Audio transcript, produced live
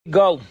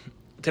Go.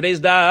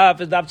 Today's daf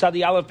is daf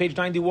Tzadi Aleph, page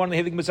 91. We're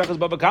in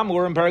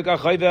Parak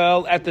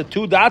Chayvel at the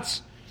two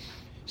dots.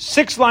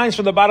 6 lines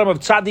from the bottom of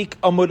Tzadik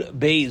Amud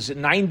Beis.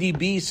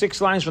 90b,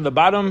 6 lines from the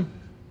bottom.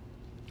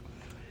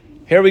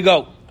 Here we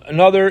go.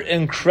 Another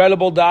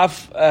incredible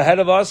daf ahead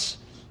of us,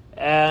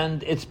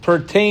 and it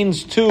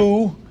pertains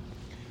to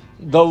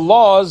the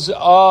laws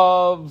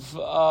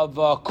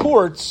of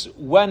courts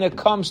when it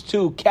comes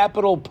to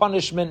capital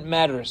punishment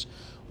matters.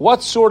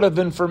 What sort of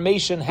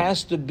information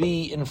has to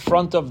be in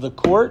front of the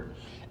court,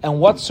 and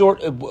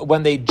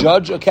when they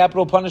judge a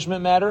capital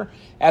punishment matter,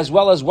 as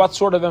well as what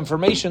sort of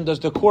information does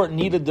the court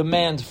need to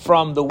demand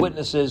from the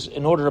witnesses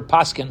in order to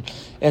paskin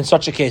in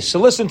such a case. So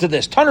listen to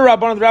this. Tanu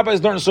Rabban, the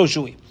rabbis learn so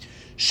shui.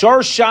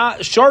 Shar tam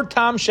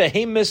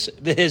shehemis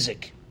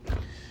v'hizik.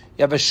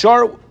 You have a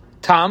shar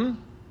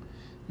tam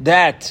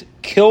that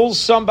kills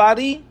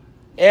somebody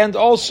and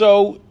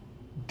also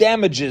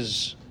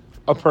damages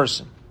a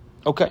person.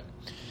 Okay.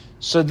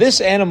 So this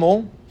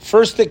animal,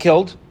 first it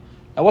killed.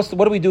 Now what do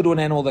we do to an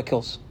animal that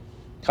kills?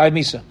 Chayav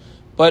Misa.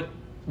 But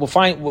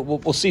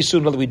we'll see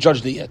soon whether we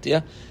judged it yet,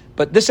 yeah?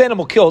 But this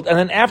animal killed, and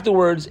then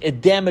afterwards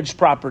it damaged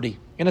property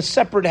in a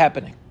separate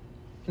happening.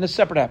 So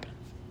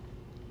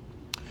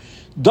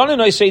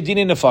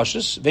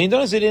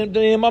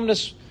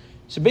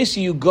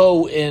basically you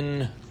go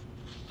in,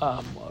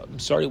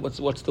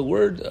 what's the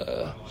word?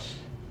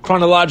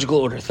 Chronological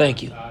order,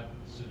 thank you.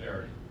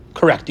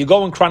 Correct. You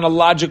go in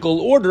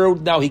chronological order.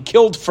 Now he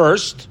killed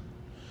first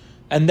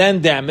and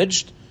then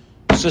damaged.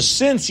 So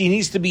since he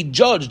needs to be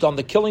judged on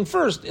the killing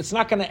first, it's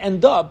not going to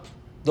end up,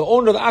 the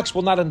owner of the ox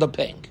will not end up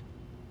paying.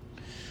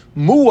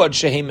 Muad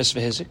shehemis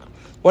v'hizik.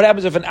 What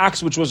happens if an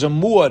ox which was a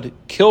muad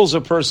kills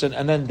a person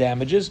and then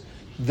damages?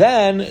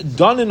 Then Then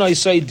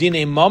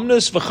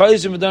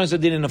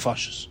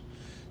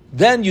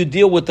you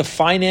deal with the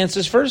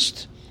finances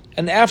first,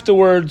 and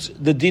afterwards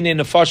the dine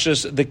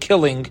nefashis, the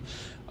killing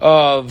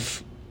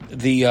of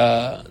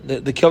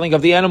the killing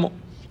of the animal,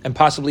 and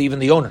possibly even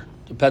the owner,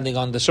 depending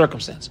on the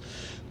circumstance.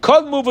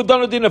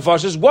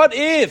 What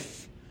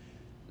if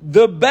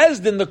the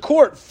Bezdin, the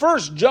court,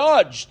 first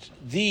judged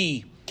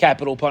the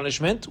capital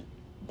punishment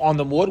on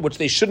the muad, which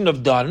they shouldn't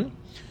have done?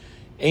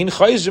 Then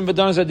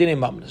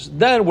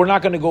we're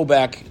not going to go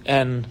back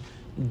and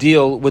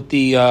deal with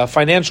the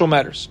financial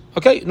matters.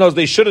 Okay, no,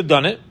 they should have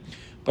done it,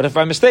 but if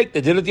by mistake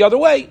they did it the other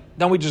way,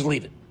 then we just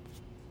leave it.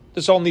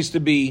 This all needs to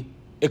be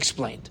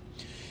explained.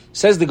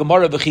 Says the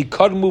Gemara, "V'chi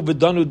kadmu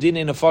v'danu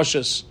dinei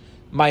nefashos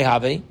mai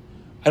have." I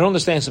don't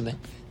understand something.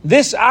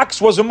 This ox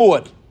was a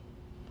muad.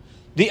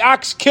 The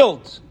ox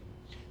killed.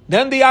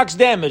 Then the ox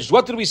damaged.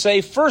 What did we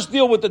say? First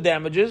deal with the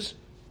damages,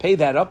 pay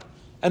that up,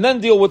 and then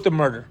deal with the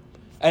murder.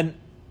 And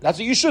that's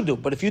what you should do.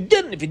 But if you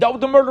didn't, if you dealt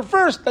with the murder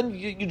first, then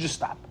you just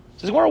stop.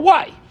 Says the Gemara,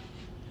 why?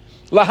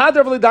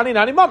 Lahadar v'lidani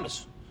nani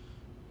mamnis.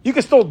 You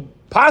can still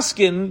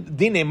paskin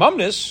dinei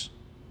mamnis.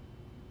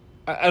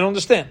 I don't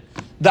understand.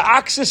 The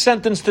ox is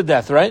sentenced to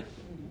death, right?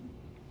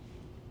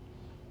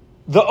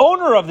 The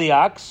owner of the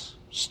ox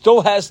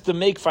still has to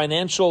make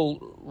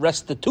financial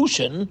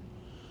restitution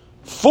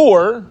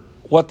for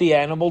what the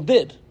animal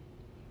did.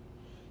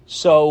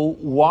 So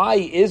why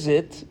is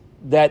it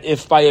that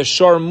if by a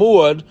shar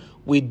muad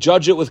we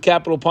judge it with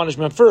capital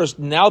punishment first,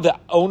 now the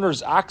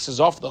owner's ox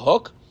is off the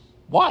hook?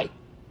 Why?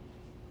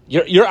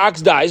 Your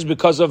ox dies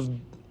because of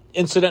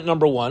incident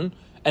number 1,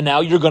 and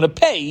now you're going to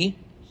pay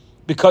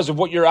because of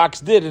what your ox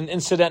did in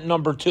incident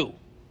number 2.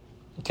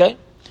 Okay?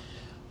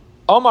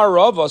 Amar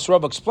Rav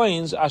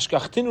explains,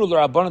 Ashkachtinu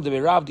l'Rabbanan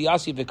de Rav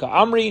Diasi v'ka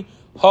Amri,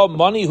 ha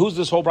money, who's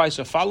this whole price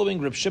of following?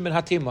 Reb Shimon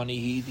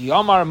Hatimani. The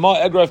Amar ma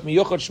egraf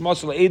miyuchot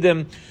shmos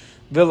l'edim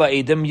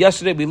v'la edim.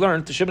 Yesterday we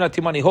learned, the Shimon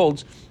Hatimani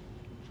holds,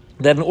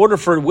 that in order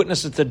for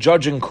witnesses to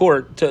judge in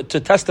court, to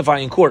testify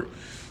in court,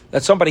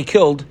 that somebody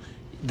killed,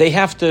 they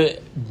have to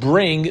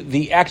bring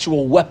the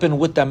actual weapon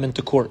with them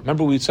into court.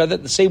 Remember we said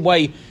that? The same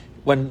way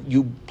when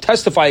you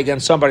testify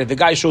against somebody, the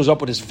guy shows up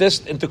with his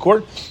fist into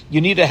court,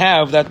 you need to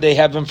have that they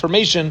have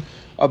information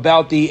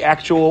about the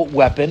actual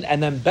weapon,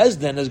 and then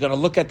Bezdin is going to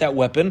look at that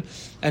weapon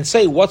and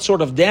say, what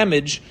sort of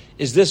damage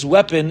is this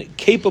weapon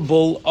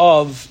capable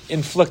of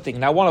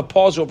inflicting? Now I want to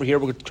pause over here.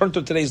 We're going to turn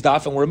to today's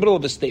daf, and we're in the middle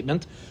of a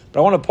statement, but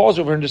I want to pause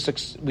over here and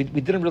just, we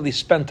didn't really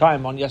spend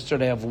time on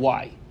yesterday of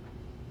why.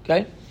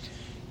 Okay?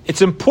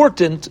 It's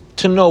important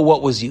to know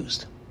what was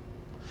used.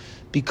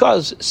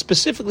 Because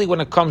specifically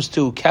when it comes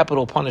to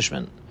capital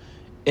punishment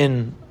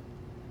in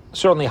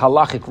certainly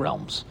halachic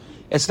realms,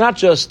 it's not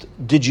just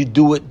did you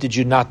do it, did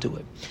you not do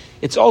it.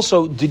 It's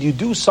also did you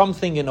do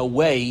something in a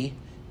way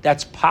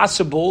that's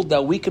possible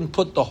that we can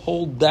put the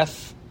whole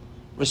death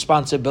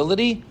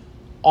responsibility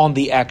on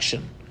the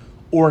action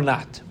or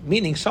not.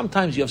 Meaning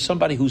sometimes you have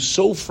somebody who's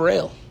so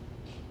frail,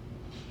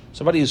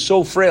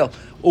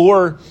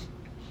 or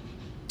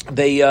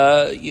they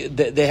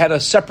had a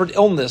separate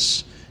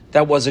illness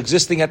that was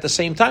existing at the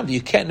same time.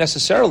 You can't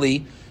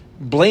necessarily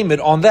blame it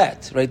on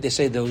that, right? They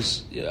say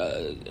those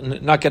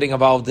not getting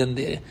involved in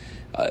the.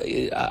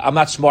 I'm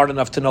not smart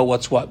enough to know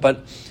what's what,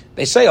 but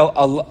they say a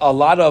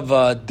lot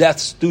of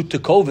deaths due to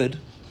COVID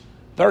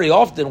very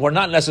often were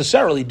not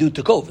necessarily due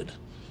to COVID.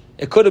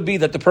 It could be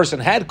that the person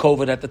had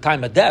COVID at the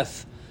time of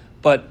death,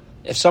 but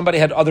if somebody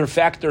had other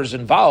factors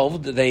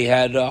involved, they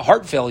had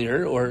heart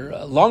failure or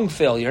lung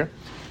failure,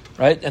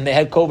 right, and they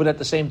had COVID at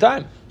the same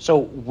time. So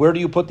where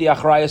do you put the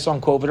achrayas on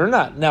COVID or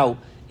not? Now,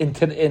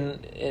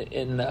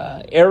 in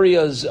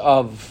areas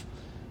of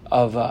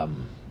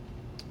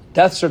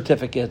death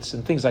certificates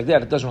and things like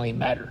that, it doesn't really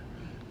matter,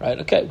 right?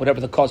 Okay, whatever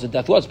the cause of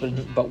death was,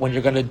 but when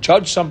you're going to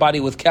judge somebody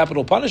with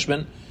capital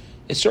punishment,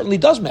 it certainly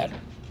does matter.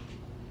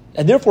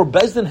 And therefore,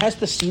 Bezdin has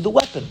to see the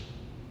weapon.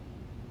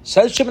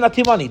 Says Shimon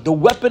HaTimani, the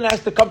weapon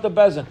has to come to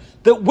Bezdin.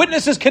 The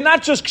witnesses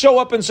cannot just show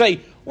up and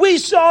say, we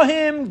saw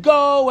him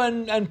go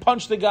and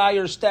punch the guy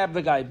or stab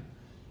the guy.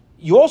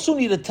 You also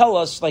need to tell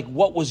us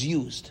what was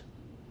used.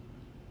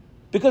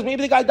 Because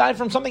maybe the guy died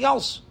from something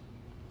else.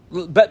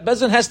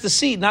 Bezdin has to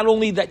see not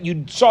only that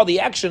you saw the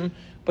action,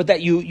 but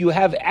that you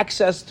have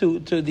access to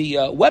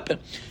the weapon.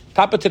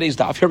 Top of today's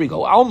daf. Here we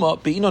go. Alma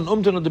be'inon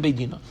umdana de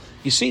beidina.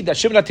 You see that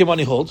Shimon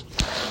HaTimani holds.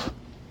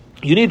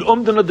 You need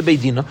umdana de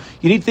beidina.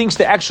 You need things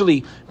to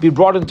actually be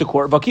brought into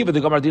court. Vakiva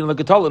the gamardina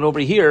legatal. And over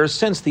here,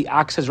 since the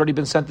ox has already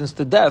been sentenced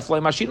to death,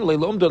 therefore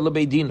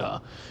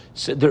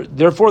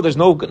there's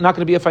not going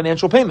to be a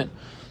financial payment.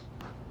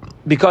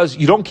 Because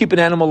you don't keep an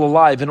animal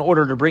alive in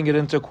order to bring it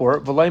into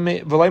court,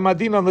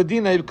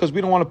 because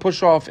we don't want to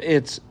push off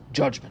its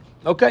judgment.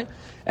 Okay?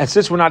 And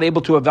since we're not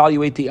able to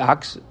evaluate the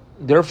ox,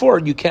 therefore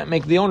you can't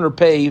make the owner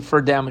pay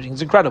for damaging.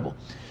 It's incredible.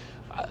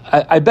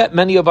 I bet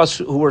many of us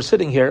who were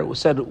sitting here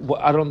said,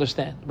 I don't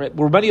understand. Right?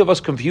 Were many of us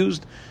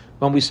confused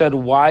when we said,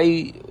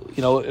 why,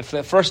 if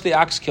at first the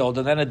ox killed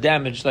and then it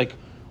damaged,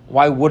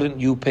 why wouldn't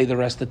you pay the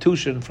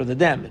restitution for the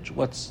damage?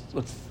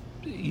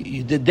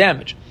 You did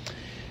damage.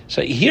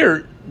 So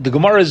here, the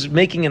Gemara is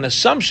making an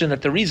assumption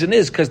that the reason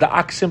is because the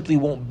ox simply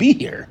won't be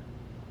here.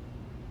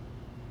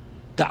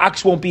 The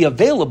ox won't be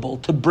available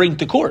to bring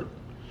to court.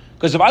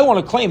 Because if I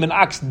want to claim an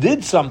ox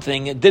did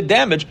something, it did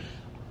damage,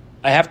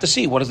 I have to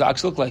see, what does the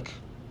ox look like?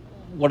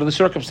 What are the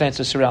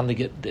circumstances surrounding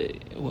it?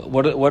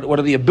 What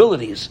are the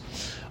abilities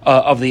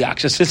of the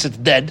ox? Since it's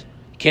dead,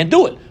 can't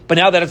do it. But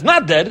now that it's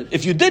not dead,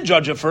 if you did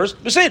judge it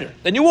first, beseder,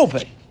 then you will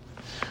pay.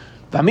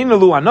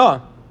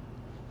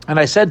 And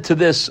I said to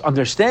this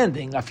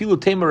understanding, afilu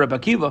tema Rebbe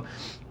Akiva,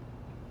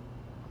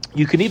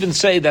 you can even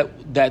say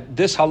that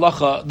this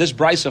halacha, this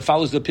brisa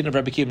follows the opinion of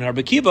Rebbe Akiva. And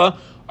Rebbe Akiva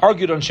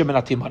argued on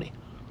Shimon HaTimani.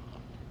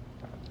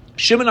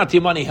 Shimon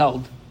HaTimani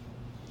held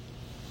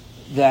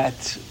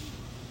that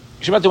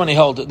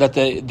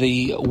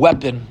the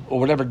weapon or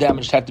whatever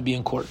damaged had to be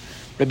in court.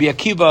 Rebbe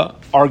Akiva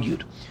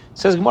argued. It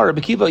says Gemara,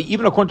 Rebbe Akiva,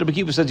 even according to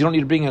Rebbe Akiva, says you don't need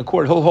to bring it in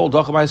court. He'll hold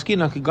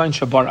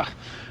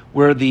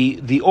where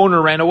the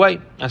owner ran away.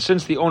 And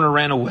since the owner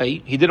ran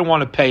away, he didn't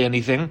want to pay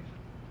anything.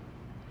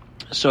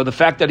 So the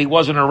fact that he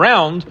wasn't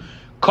around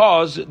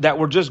caused that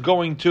we're just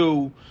going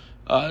to,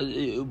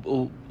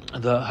 the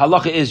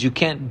halacha is you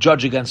can't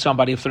judge against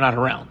somebody if they're not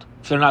around.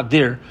 If they're not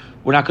there,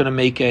 we're not going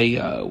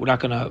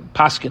to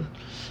paskin.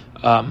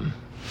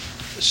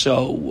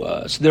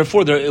 So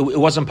therefore it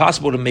wasn't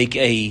possible to make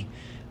a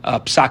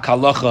psak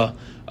halacha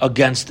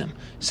against him.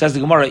 Says the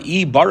Gemara,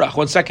 barach.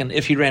 1 second.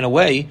 If he ran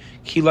away,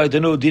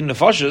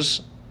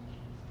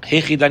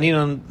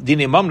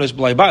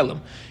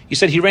 you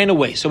said he ran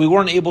away, so we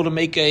weren't able to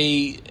make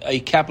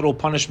a capital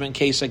punishment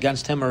case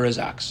against him or his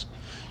ox.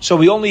 So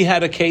we only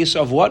had a case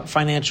of what?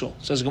 Financial.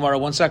 Says the Gemara,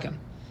 1 second.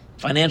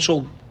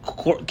 Financial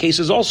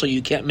cases also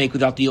you can't make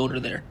without the owner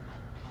there.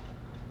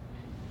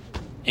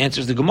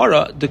 Answers the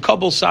Gemara, the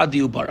kabul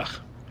sadiu barach.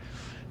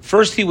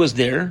 First he was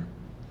there.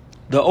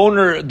 The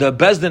owner, the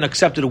Bezdin,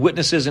 accepted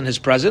witnesses in his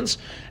presence,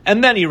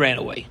 and then he ran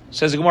away.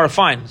 Says the Gemara,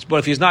 fine. But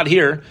if he's not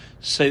here,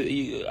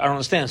 I don't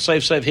understand.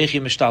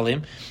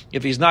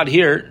 If he's not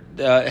here,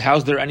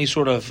 how's there any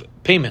sort of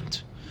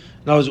payment?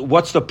 In other words,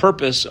 what's the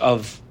purpose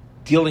of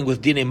dealing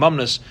with Dinei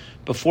Mamnas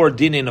before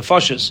Dinei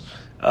Nefashis?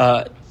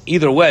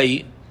 Either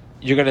way,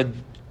 you're going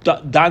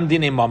to dan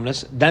Dinei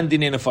Mamnas, then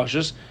Dinei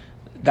Nefashis.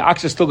 The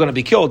ox is still going to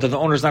be killed, and the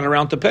owner's not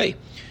around to pay.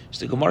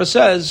 So the Gemara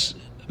says,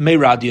 Mei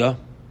Radia,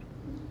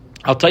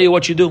 I'll tell you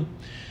what you do.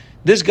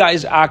 This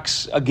guy's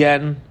ox,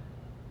 again,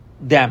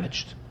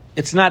 damaged.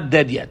 It's not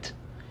dead yet.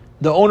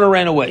 The owner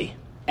ran away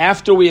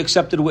after we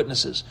accepted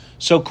witnesses.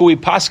 So could we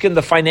paskin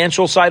the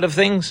financial side of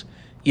things?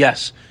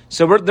 Yes.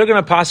 So they're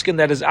going to paskin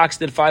that his ox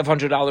did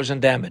 $500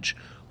 in damage.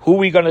 Who are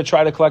we going to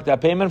try to collect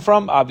that payment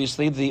from?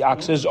 Obviously, the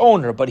ox's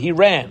owner, but he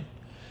ran.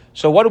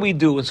 So what do we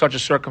do in such a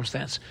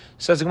circumstance?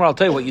 Says the Gemara, I'll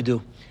tell you what you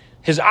do.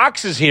 His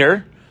ox is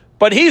here,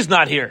 but he's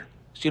not here.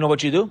 So you know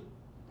what you do?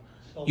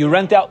 You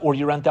rent out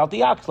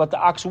the ox. Let the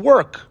ox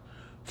work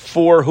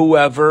for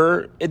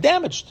whoever it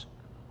damaged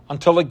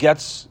until it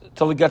gets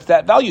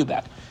that value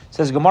back.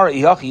 Says Gemara,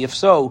 if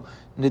so,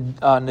 why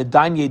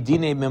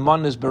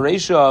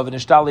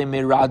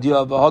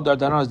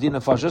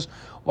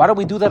do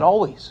we do that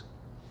always?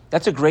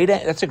 That's a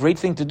great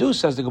thing to do,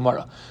 says the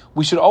Gemara.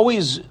 We should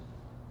always,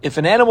 if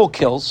an animal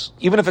kills,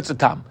 even if it's a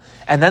tam,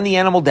 and then the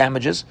animal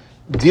damages,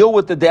 deal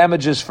with the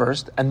damages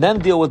first, and then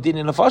deal with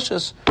dinei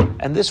nefashos,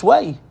 and this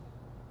way,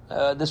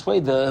 This way,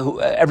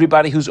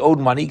 everybody who's owed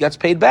money gets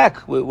paid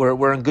back.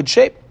 We're in good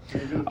shape.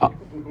 Maybe the people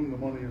for whom the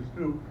money is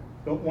due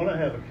don't want to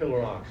have a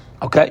killer ox.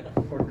 Okay.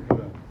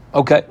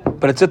 Okay,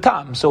 but it's a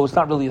tam, so it's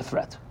not really a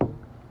threat.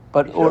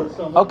 But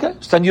okay,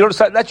 so then you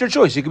don't. That's your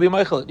choice. You could be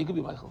Michael. You could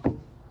be Michael.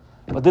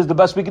 But this is the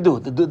best we can do.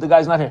 The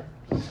guy's not here.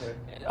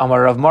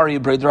 Amar Rav Mari,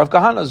 Breder Rav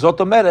Kahana,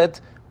 Zoto Meret.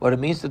 What it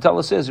means to tell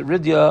us is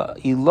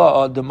Ridya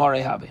Ilah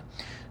Demare Habe,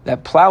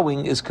 that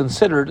plowing is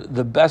considered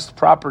the best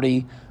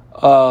property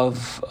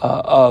of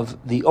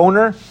the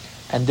owner,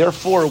 and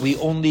therefore we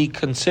only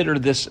consider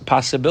this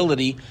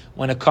possibility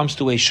when it comes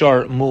to a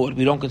shar mu'ud.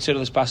 We don't consider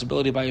this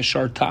possibility by a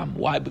shar tam.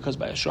 Why? Because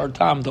by a shar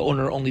tam, the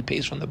owner only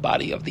pays from the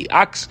body of the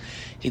ox.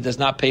 He does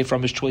not pay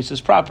from his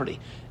choicest property.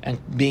 And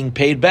being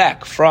paid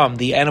back from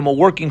the animal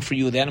working for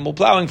you, the animal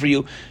plowing for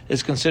you,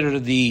 is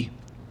considered the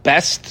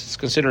best. It's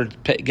considered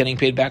getting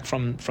paid back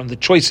from the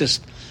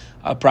choicest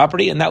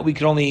property, and that we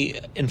can only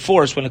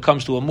enforce when it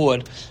comes to a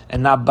mu'ud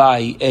and not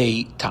by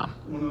a tam.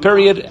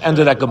 Period. End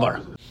of that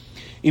Gemara.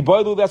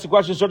 Iboilu, that's the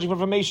question, searching for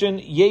information.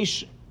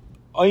 Yesh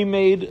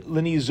oimed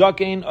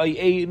lenizaken,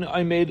 ayin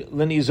oimed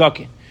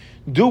lenizaken.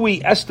 Do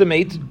we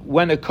estimate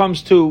when it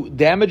comes to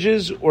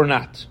damages or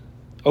not?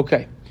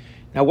 Okay.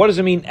 Now, what does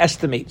it mean,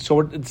 estimate? So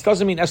it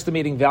doesn't mean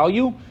estimating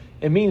value.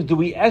 It means, do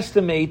we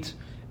estimate,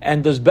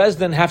 and does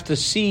Bezdin have to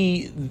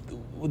see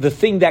the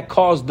thing that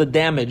caused the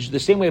damage? The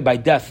same way by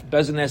death,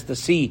 Bezdin has to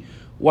see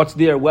what's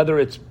there, whether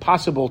it's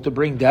possible to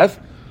bring death.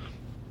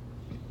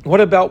 What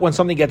about when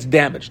something gets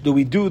damaged? Do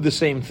we do the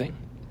same thing?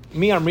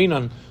 Mi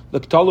amrinan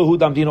l'ktaluhu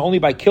damdina, only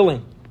by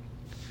killing.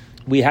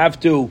 We have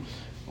to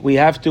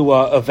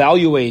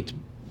evaluate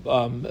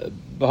b'hachi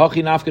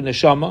nafka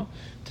neshama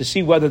to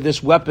see whether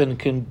this weapon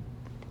can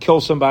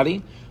kill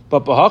somebody.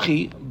 But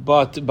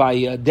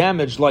by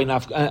damage,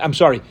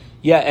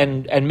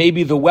 and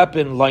maybe the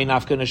weapon lai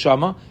nafka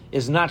neshama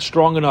is not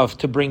strong enough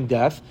to bring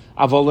death.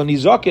 Avol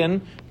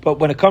nizaken, but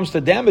when it comes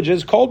to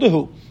damages, kol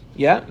dehu.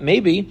 Yeah,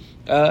 maybe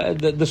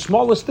the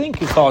smallest thing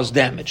could cause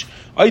damage.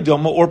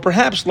 Or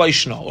perhaps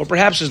leishno, or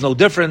perhaps there's no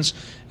difference.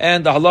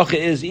 And the halacha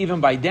is, even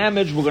by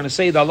damage, we're going to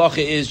say the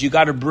halacha is you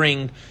got to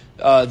bring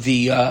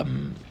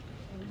the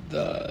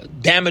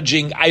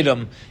damaging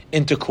item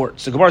into court.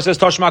 So the Gemara says,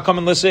 Tashma, come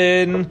and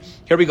listen.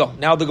 Here we go.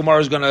 Now the Gemara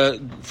is going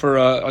to,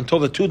 until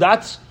the 2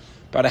 dots,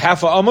 about a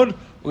half a amud,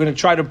 we're going to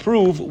try to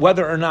prove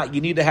whether or not you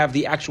need to have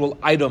the actual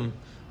item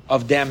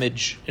of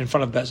damage in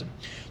front of Bezin.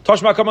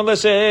 Toshma, come and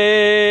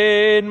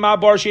listen. Ma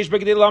bar sheish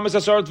b'gdei lamas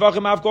asar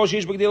tvachim, avkol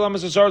sheish b'gdei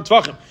lamas asar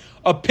tvachim.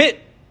 A pit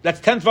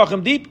that's 10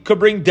 tvachim deep could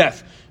bring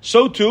death.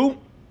 So too,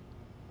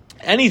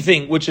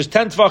 anything which is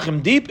 10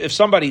 tvachim deep, if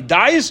somebody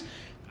dies,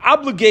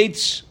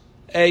 obligates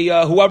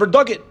whoever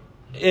dug it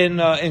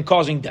in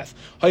causing death.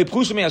 Let's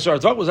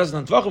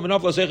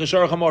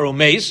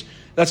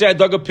say I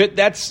dug a pit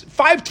that's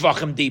 5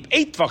 tvachim deep,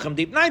 8 tvachim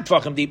deep, 9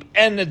 tvachim deep,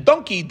 and a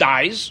donkey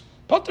dies.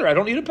 Potter, I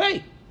don't need to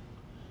pay.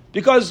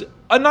 Because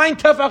a 9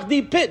 tefach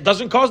deep pit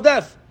doesn't cause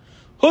death.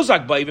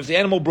 Huzak b'ayiv, if the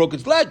animal broke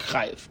its leg,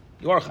 chayiv.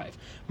 You are chayiv.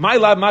 My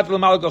lab matel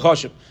malik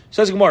achoshev.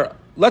 Says Gemara,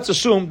 let's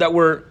assume that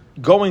we're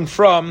going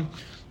from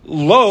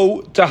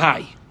low to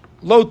high.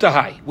 Low to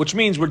high, which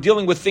means we're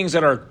dealing with things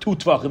that are 2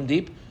 tvachim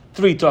deep,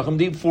 3 tvachim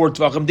deep, 4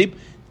 tvachim deep,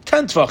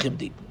 10 tvachim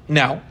deep.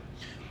 Now,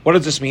 what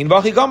does this mean?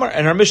 Vachi Gamar,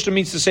 and our Mishnah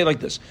means to say like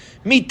this: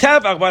 Mi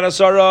tefach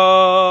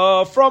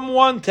barasara, from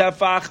 1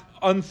 tefach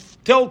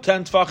until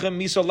 10 tvachim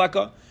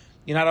misaleka,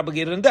 you're not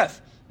obligated in death,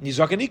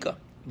 nizakenika,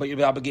 but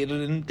you're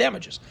obligated in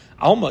damages.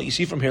 Alma, you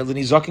see from here, the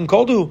nizakin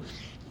koldu,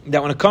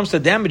 that when it comes to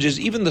damages,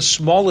 even the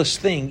smallest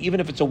thing, even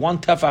if it's a 1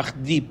 tefach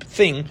deep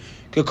thing,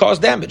 could cause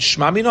damage.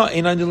 Shmamina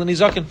einan dil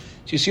nizakin.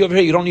 So you see over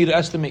here, you don't need to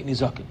estimate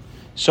nizakin.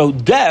 So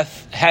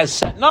death has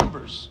set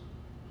numbers,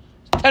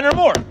 10 or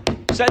more,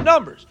 set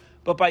numbers.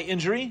 But by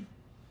injury,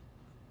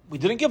 we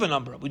didn't give a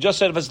number. We just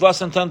said if it's less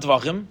than 10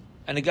 tvachim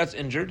and it gets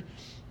injured,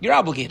 you're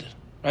obligated,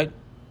 right?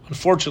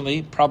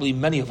 Unfortunately, probably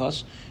many of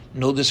us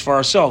know this for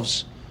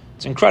ourselves.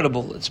 It's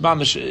incredible. It's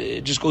mamish.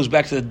 It just goes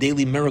back to the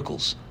daily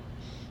miracles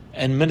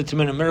and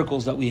minute-to-minute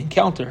miracles that we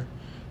encounter,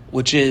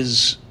 which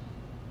is,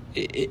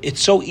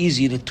 it's so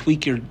easy to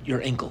tweak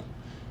your ankle.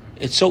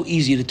 It's so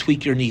easy to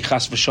tweak your knee,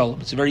 chas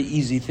v'shalom. It's a very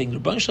easy thing.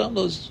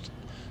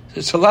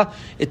 It's a lot.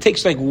 It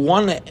takes like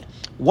one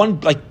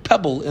like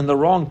pebble in the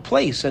wrong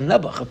place, and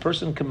nebuch, a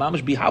person can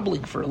mamish be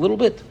hobbling for a little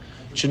bit.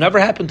 It should never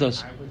happen to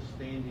us. I was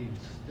standing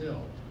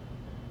still.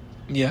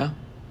 Yeah.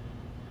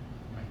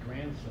 My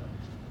grandson,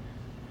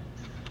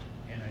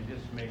 and I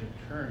just made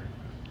a turn,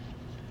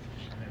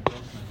 and I broke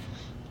my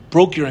ankle.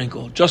 Broke your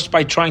ankle just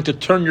by trying to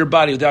turn your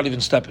body without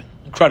even stepping.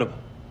 Incredible.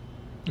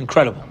 I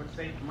would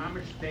say, Mama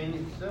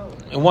standing still.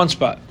 In one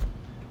spot.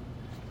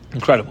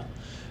 Incredible.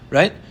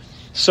 Right?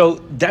 So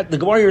that the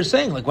Gemara here is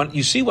saying, like, when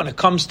you see when it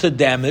comes to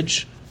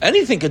damage,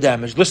 anything could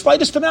damage. The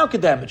slightest amount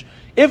could damage.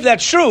 If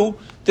that's true,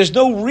 there's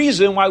no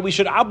reason why we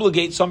should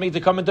obligate something to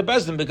come into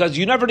Bezdin, because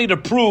you never need to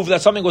prove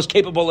that something was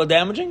capable of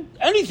damaging.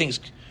 Anything's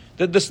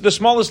the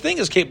smallest thing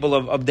is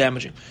capable of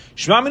damaging.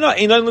 Shmamina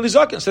einan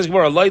l'nizaken, says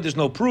Gemara, there's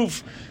no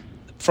proof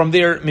from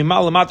there, maybe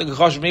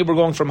we're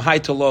going from high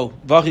to low.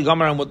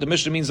 And what the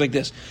Mishnah means like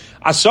this.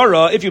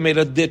 Asara, if you made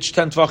a ditch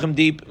 10 tvachim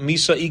deep,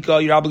 Misa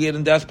Ika, you're obligated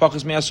in death,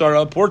 Pachas me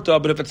Asara, Porta,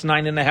 but if it's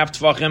 9.5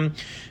 tvachim,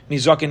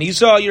 Nizak and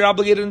Isa, you're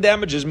obligated in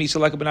damages, Misa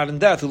like but not in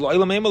death. But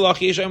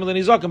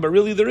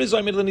really there is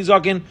Aimel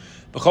Nizakin.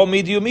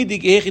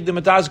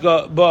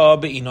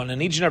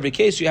 In each and every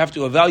case, you have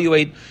to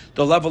evaluate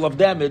the level of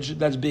damage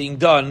that's being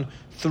done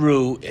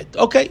through it.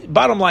 Okay,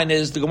 bottom line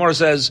is, the Gemara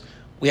says,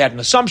 we had an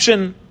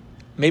assumption,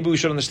 maybe we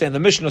should understand the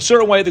mission a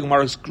certain way. The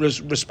Gemara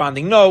is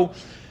responding no.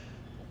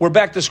 We're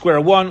back to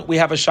square one. We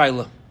have a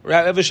shaila.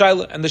 And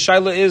the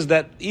shaila is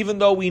that even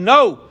though we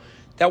know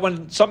that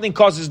when something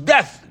causes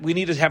death, we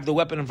need to have the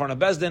weapon in front of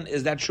Bezdin,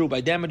 is that true by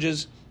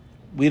damages?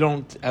 We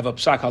don't have a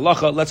psak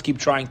halacha. Let's keep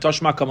trying.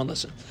 Tashma, come and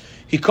listen.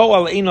 Hiko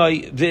al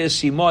einoi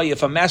v'simoi,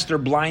 if a master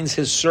blinds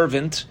his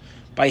servant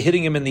by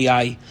hitting him in the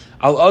eye,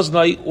 al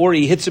oznoi, or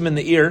he hits him in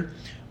the ear,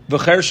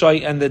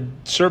 v'chershoi, and the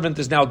servant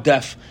is now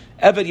deaf.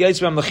 Evet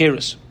yaitzvam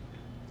lechiris.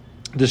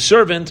 The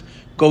servant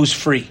goes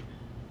free.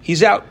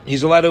 He's out.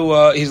 He's allowed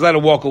to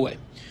walk away.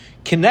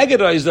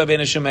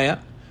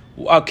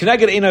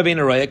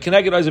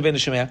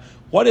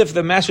 What if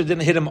the master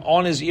didn't hit him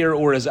on his ear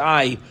or his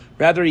eye?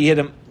 Rather, he hit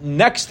him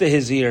next to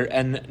his ear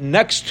and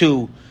next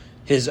to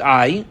his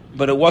eye,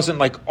 but it wasn't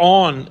like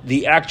on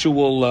the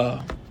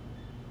actual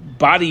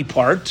body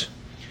part.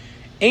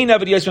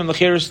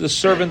 The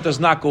servant does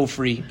not go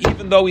free,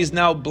 even though he's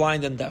now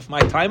blind and deaf.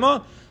 My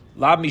taima,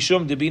 lab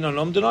mishum debina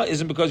numdana,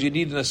 isn't because you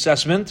need an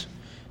assessment.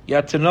 You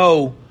have to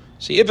know.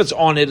 See, if it's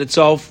on it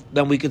itself,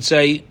 then we could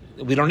say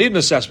we don't need an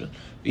assessment.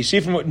 You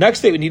see, from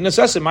next day we need an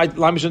assessment.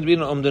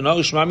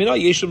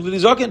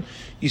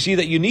 You see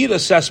that you need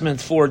assessment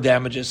for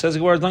damages. Says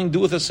Gemara, nothing to do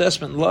with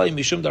assessment.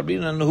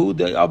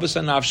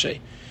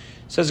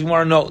 Says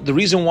Gemara, no. The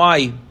reason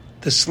why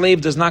the slave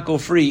does not go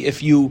free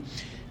if you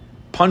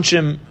punch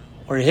him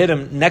or hit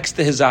him next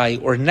to his eye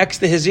or next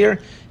to his ear,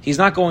 he's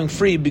not going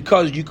free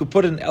because you could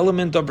put an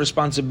element of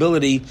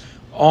responsibility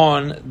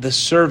on the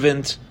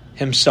servant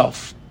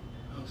himself.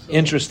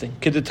 Interesting.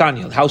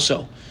 Kidditanya. How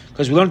so?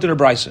 Because we learned in a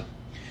brisa.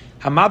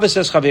 Hamava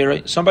says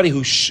chavere, somebody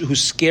who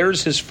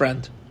scares his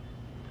friend.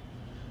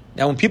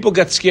 Now, when people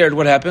get scared,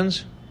 what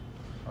happens?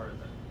 Heart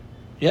attack.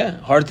 Yeah,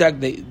 heart attack.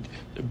 Their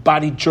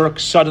body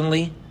jerks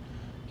suddenly.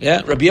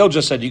 Yeah, Rabbi El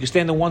just said you can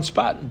stand in one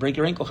spot and break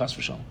your ankle, chas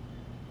v'shalom.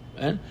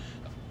 And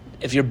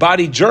if your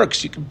body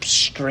jerks, you can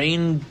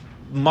strain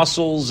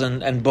muscles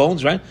and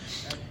bones, right?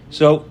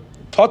 So,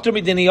 potter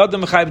midini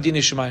adam v'chai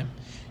b'dinei shemayim.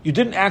 You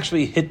didn't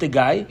actually hit the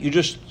guy; you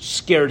just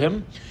scared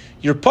him.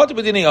 You're potter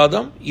b'dinei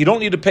adam. You don't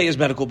need to pay his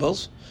medical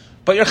bills.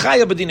 But you're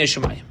chaya b'dinei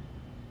shemayim.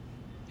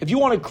 If you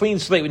want a clean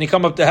slate when you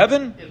come up to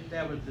heaven, if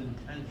that was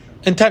intentional.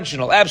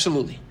 Intentional,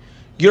 absolutely.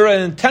 You're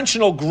an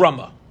intentional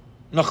grumma.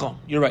 Nachon,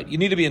 you're right. You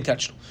need to be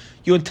intentional.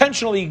 You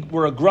intentionally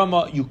were a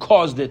grumma. You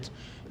caused it.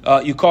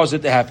 You caused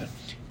it to happen.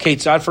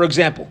 Ketzad, for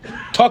example,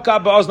 taka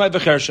ba'oznai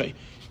v'chershay.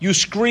 You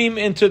scream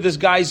into this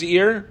guy's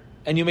ear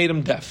and you made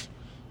him deaf.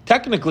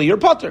 Technically, you're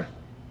potter.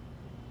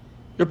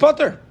 You're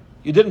potter.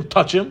 You didn't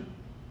touch him.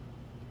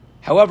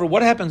 However,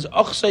 what happens?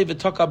 What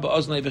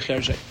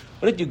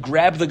if you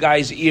grab the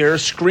guy's ear,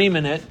 scream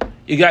in it?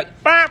 You got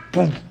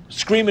boom,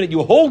 screaming it.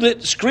 You hold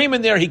it, scream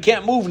in there. He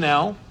can't move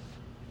now,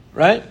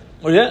 right?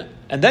 Well, yeah,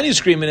 and then you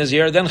scream in his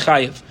ear. Then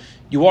chayiv.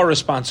 You are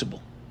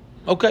responsible.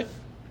 Okay.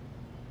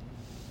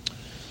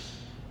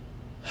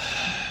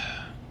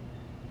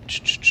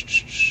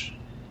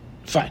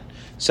 Fine.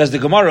 Says the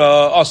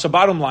Gemara. So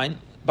bottom line.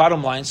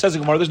 Says the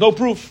Gemara. There's no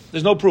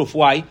proof.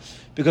 Why?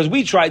 Because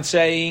we tried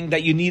saying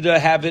that you need to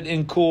have it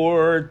in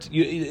court,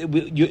 you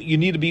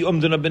need to be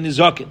umdana ben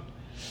nizakin,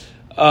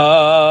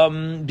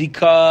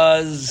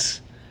 because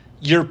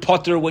you're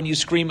potter when you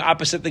scream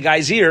opposite the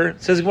guy's ear.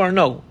 Says Gemara,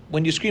 no.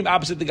 When you scream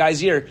opposite the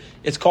guy's ear,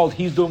 it's called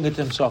he's doing it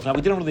to himself. Now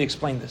we didn't really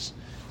explain this,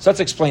 so let's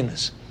explain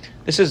this.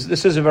 This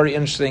is a very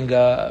interesting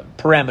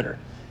parameter,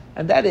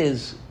 and that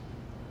is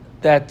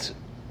that.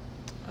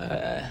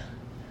 I'll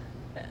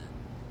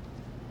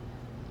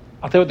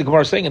tell you what the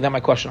Gemara is saying, and then my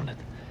question on it.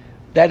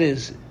 That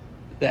is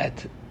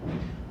that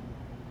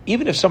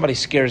even if somebody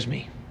scares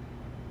me,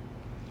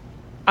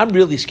 I'm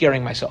really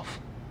scaring myself.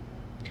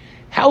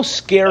 How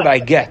scared I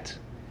get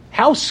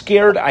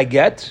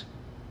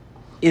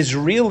is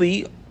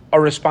really a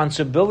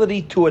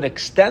responsibility to an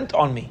extent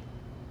on me.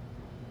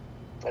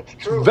 That's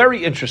true.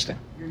 Very interesting.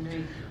 Your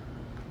nature.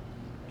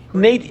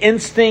 Innate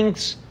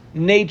instincts,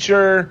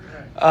 nature,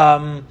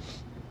 how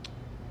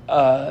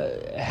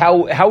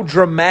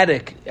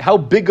dramatic, how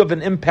big of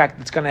an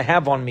impact it's going to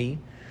have on me.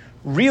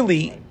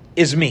 Really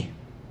is me.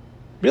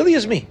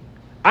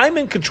 I'm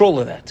in control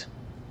of that.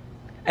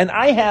 And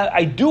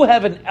I do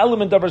have an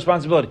element of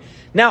responsibility.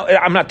 Now,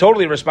 I'm not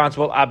totally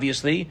responsible,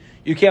 obviously.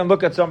 You can't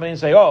look at somebody and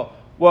say, oh,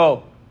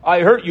 well,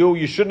 I hurt you.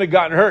 You shouldn't have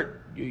gotten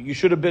hurt. You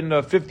should have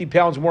been 50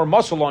 pounds more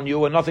muscle on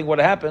you and nothing would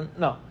have happened.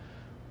 No.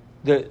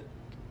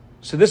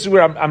 So this is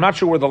where I'm not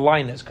sure where the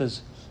line is,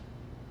 because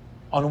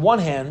on one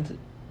hand,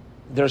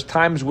 there's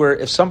times where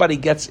if somebody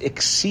gets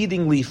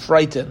exceedingly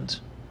frightened,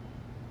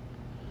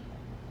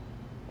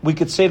 we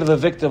could say to the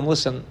victim,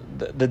 listen,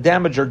 the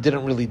damager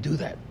didn't really do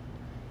that.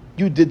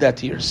 You did that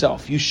to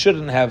yourself. You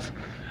didn't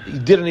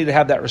need to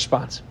have that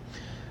response.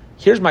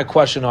 Here's my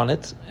question on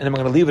it, and I'm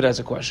going to leave it as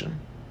a question.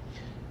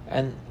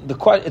 And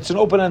it's an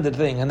open-ended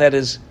thing, and that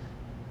is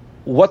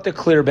what the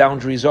clear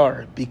boundaries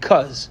are,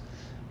 because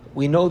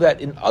we know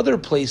that in other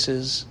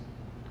places,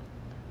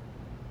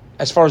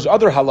 as far as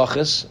other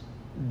halachas,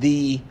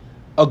 the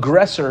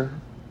aggressor,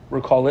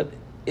 we'll call it,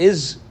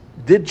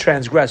 did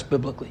transgress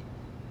biblically.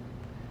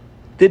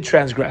 Did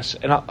transgress.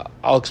 And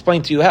I'll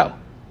explain to you how.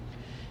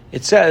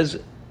 It says,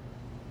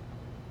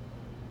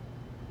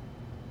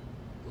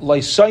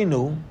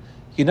 Laisainu,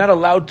 you're not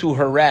allowed to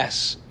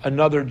harass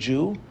another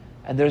Jew,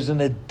 and there's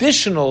an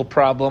additional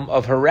problem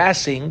of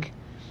harassing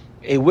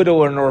a widow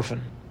or an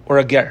orphan or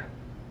a ger.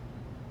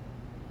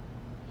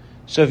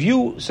 So if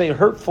you say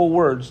hurtful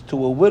words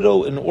to a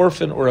widow, an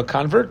orphan, or a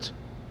convert,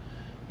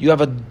 you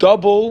have a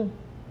double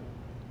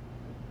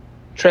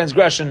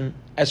transgression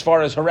as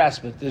far as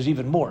harassment. There's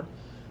even more.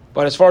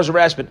 But as far as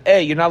harassment,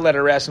 A, you're not allowed to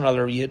harass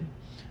another yid.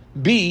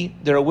 B,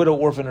 they're a widow,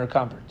 orphan, or a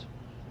convert.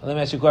 Now, let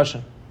me ask you a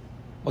question.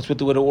 What's with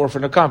the widow,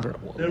 orphan, or convert?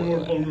 They're more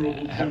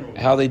vulnerable generally.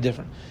 How are they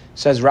different?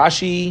 Says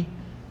Rashi,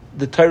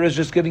 the Torah is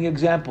just giving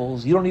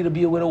examples. You don't need to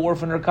be a widow,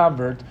 orphan, or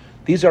convert.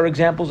 These are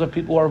examples of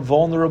people who are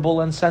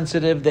vulnerable and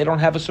sensitive. They don't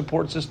have a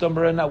support system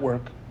or a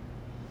network.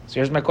 So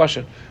here's my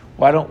question.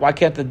 Why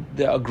can't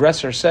the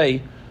aggressor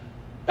say,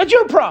 that's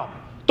your problem.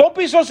 Don't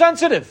be so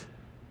sensitive.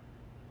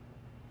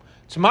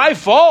 It's my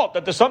fault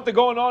that there's something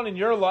going on in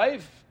your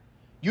life.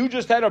 You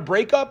just had a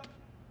breakup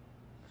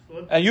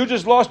and you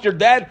just lost your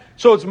dad,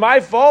 so it's my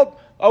fault.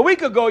 A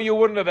week ago, you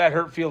wouldn't have had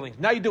hurt feelings.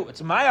 Now you do.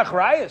 It's my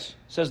achrayus,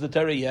 says the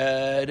Torah.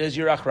 Yeah, it is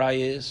your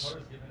achrayus.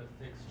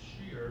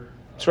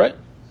 That's right.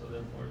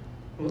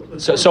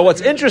 So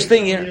what's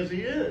interesting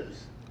here?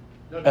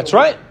 That's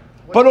right.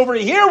 But over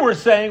here, we're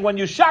saying when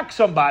you shock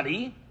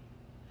somebody,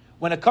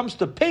 when it comes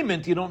to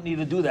payment, you don't need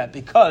to do that,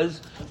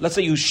 because let's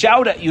say you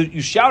shout at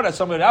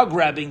somebody without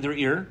grabbing their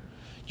ear,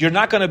 you're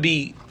not going to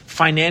be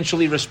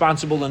financially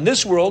responsible in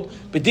this world.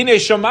 B'dinei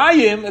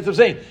shamayim, that's what I'm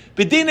saying.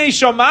 B'dinei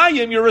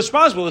shamayim, you're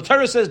responsible. The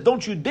Torah says,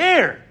 don't you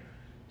dare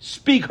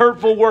speak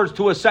hurtful words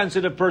to a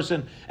sensitive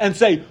person and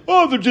say,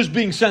 oh, they're just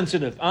being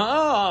sensitive.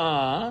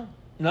 No.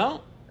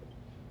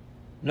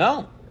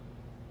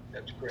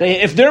 That's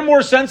great. If they're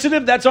more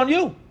sensitive, that's on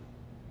you.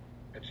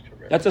 That's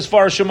terrific. That's as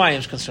far as Shemayim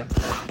is concerned.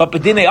 But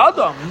B'dinei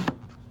Adam,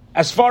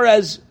 as far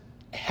as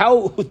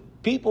how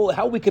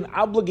we can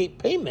obligate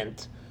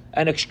payment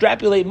and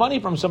extrapolate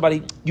money from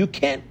somebody, you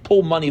can't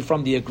pull money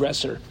from the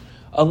aggressor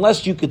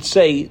unless you could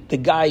say the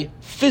guy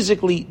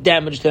physically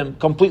damaged him,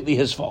 completely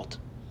his fault.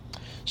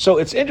 So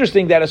it's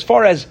interesting that as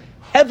far as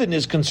heaven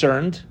is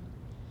concerned,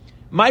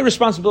 my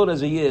responsibility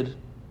as a yid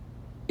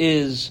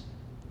is,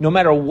 no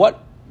matter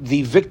what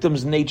the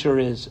victim's nature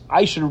is,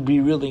 I should be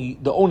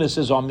the onus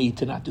is on me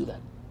to not do that.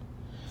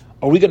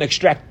 Are we going to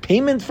extract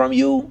payment from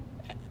you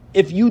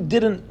if you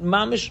didn't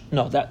mamish?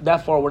 No,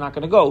 that far we're not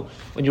going to go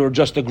when you're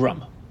just a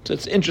grum. So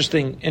it's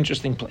interesting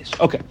place.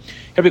 Okay,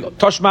 here we go.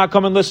 Toshma,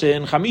 come and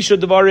listen. Chamisha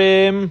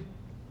devarim.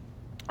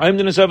 I'm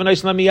going to say a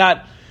nice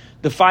lamiyat.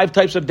 The 5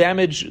 types of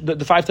damage,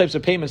 the 5 types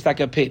of payments that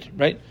get paid,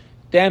 right?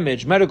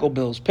 Damage, medical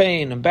bills,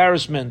 pain,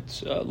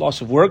 embarrassment,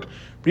 loss of work.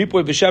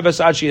 Ripoy v'sheves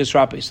achi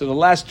esrape. So the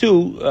last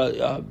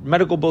 2,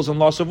 medical bills and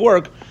loss of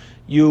work,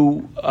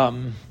 you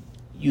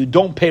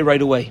don't pay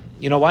right away.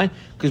 You know why?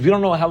 Because we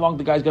don't know how long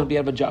the guy's going to be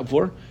out of a job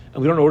for,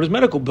 and we don't know what his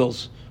medical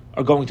bills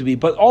are going to be.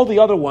 But all the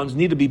other ones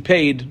need to be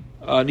paid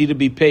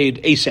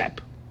ASAP.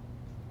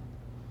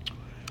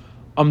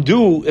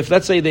 If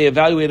let's say they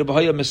evaluated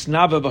b'haya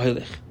misnava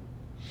b'hilich.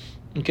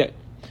 Okay,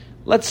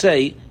 let's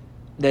say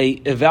they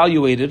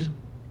evaluated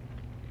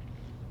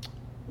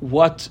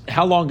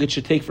how long it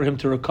should take for him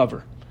to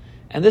recover,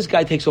 and this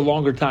guy takes a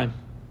longer time.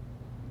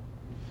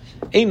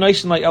 We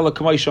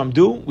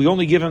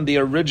only give him the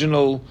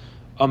original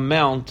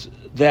amount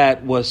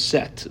that was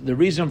set. The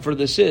reason for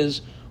this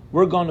is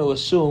we're going to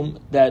assume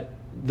that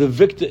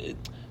the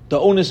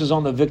onus is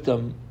on the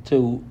victim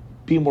to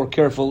be more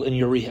careful in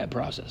your rehab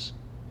process.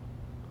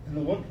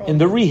 In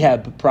the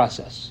rehab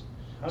process.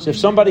 So if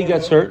somebody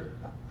gets hurt,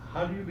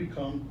 how do you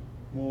become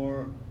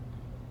more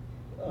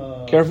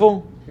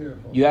careful?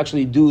 You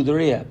actually do the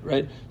rehab,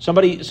 right?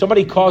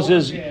 Somebody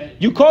causes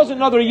you cause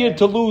another yid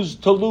to lose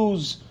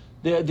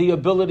the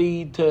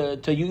ability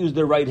to use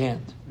their right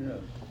hand. Yeah.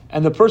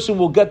 And the person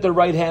will get their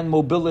right hand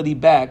mobility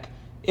back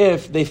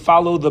if they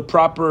follow the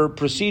proper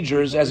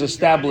procedures as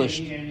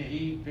established.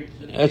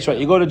 That's right.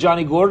 You go to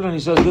Johnny Gordon and he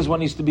says this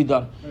one needs to be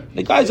done.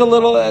 The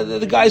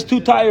guy's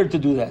too tired to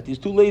do that. He's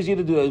too lazy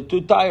to do it.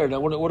 Too tired.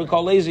 What do you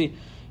call lazy?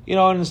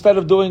 And instead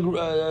of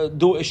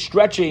doing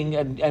stretching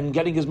and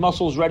getting his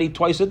muscles ready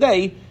twice a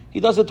day, he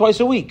does it twice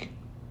a week.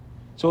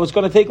 So it's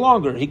going to take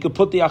longer. He could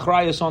put the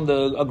achrayus on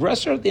the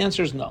aggressor. The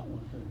answer is no.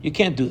 You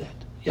can't do that.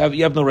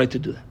 You have no right to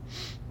do that.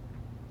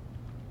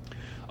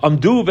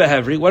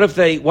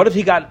 What if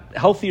he got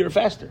healthier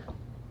faster?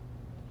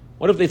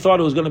 What if they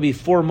thought it was going to be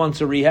 4 months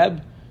of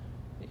rehab?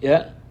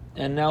 Yeah,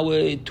 and now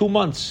 2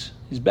 months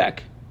he's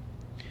back.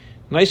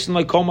 Nice and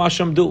like Kol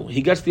Masham do.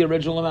 He gets the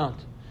original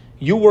amount.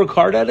 You work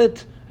hard at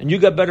it, and you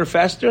get better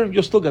faster,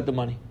 you'll still get the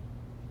money.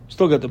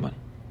 Still get the money.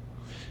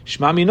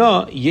 Shma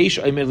mina yesh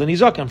omer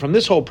l'nizak. And from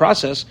this whole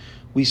process,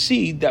 we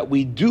see that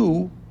we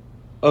do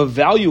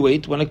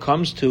evaluate when it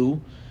comes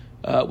to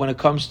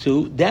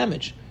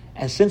damage.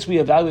 And since we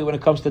evaluate when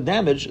it comes to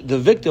damage, the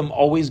victim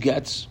always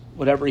gets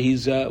whatever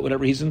he's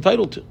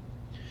entitled to.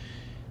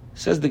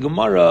 Says the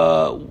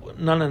Gemara,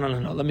 no.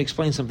 Let me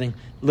explain something.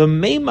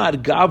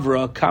 L'meimad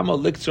gavra kama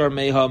liktzar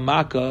meha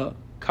maka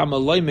kama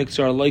loy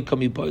miktzar loy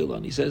kami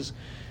boilan. He says,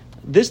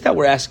 this that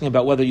we're asking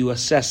about whether you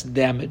assess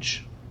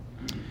damage.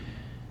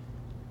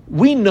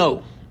 We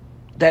know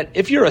that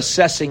if you're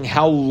assessing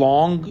how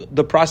long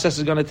the process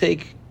is going to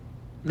take,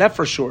 that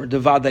for sure,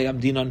 devadei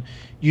amdinan,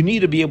 you need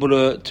to be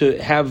able to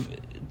have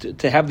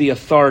the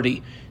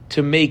authority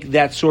to make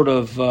that sort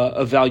of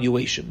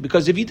evaluation.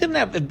 Because if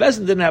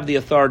Bezdin didn't have the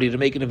authority to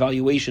make an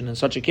evaluation in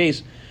such a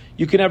case,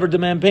 you can never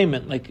demand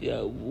payment. Like,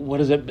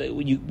 what is it?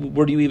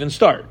 Where do you even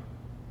start?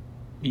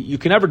 You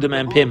can never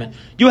demand payment.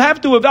 You have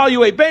to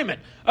evaluate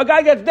payment. A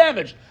guy gets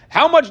damaged.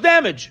 How much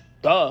damage?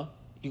 Duh.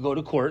 You go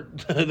to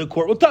court. The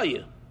court will tell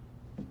you.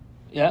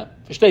 Yeah?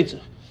 Versteht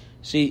sich.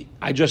 See,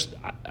 I just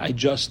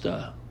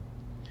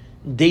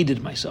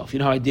dated myself. You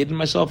know how I dated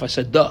myself? I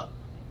said, duh.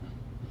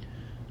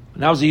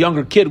 When I was a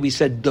younger kid, we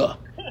said, duh.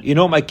 You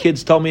know what my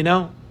kids tell me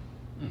now?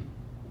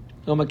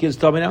 They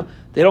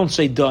don't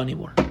say duh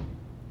anymore.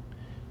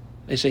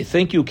 They say,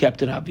 thank you,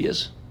 Captain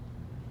Obvious.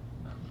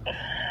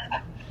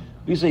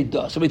 We say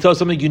duh. Somebody tells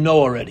something you know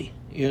already.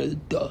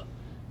 Duh.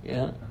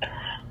 Yeah.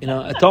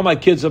 I tell my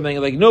kids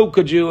something like, no,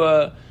 could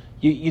you,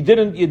 you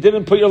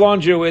didn't put your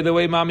laundry away the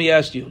way mommy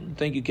asked you.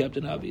 Thank you,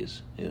 Captain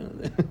Obvious. Yeah.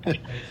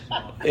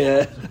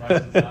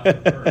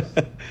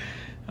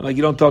 I'm like,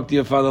 you don't talk to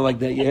your father like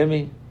that. You hear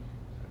me?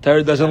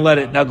 Torah doesn't let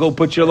it. Now go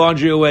put your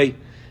laundry away.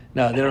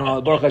 No, they don't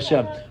know. Baruch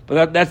Hashem.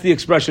 But that's the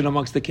expression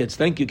amongst the kids.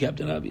 Thank you,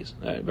 Captain Obvious.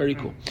 All right, very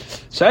cool.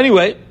 So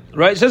anyway,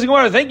 right, it says in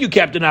Gemara, thank you,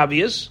 Captain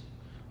Obvious.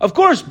 Of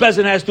course,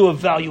 Bezin has to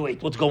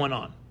evaluate what's going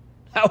on.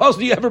 How else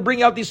do you ever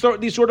bring out these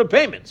sort of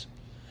payments?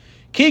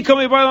 Ki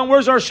kami b'aylam,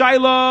 where's our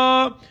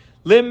shaila?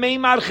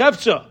 L'meimar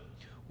chefza.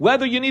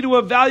 Whether you need to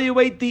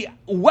evaluate the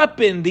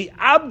weapon, the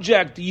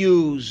object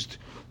used.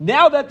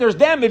 Now that there's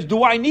damage,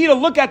 do I need to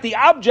look at the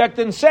object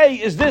and say,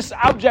 is this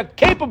object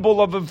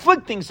capable of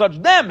inflicting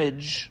such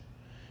damage?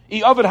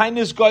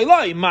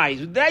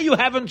 That you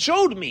haven't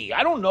showed me.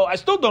 I don't know. I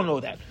still don't know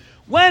that.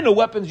 When a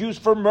weapon's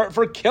used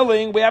for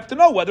killing, we have to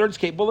know whether it's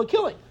capable of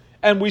killing.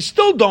 And we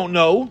still don't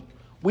know.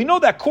 We know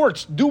that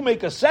courts do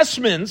make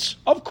assessments.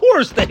 Of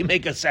course they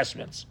make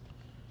assessments.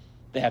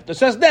 They have to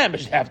assess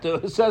damage. They have to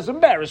assess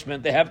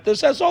embarrassment. They have to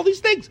assess all these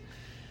things.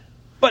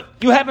 But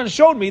you haven't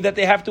shown me that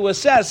they have to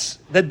assess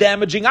the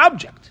damaging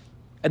object.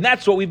 And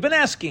that's what we've been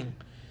asking.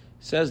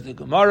 Says the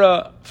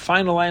Gemara,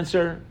 final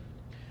answer.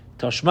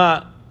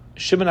 Tashma,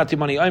 Shimon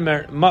Atimani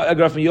Aimer,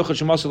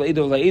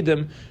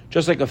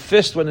 just like a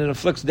fist when it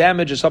inflicts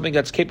damage is something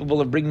that's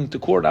capable of bringing to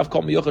court.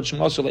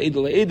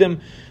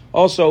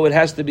 Also, it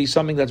has to be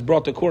something that's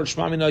brought to court.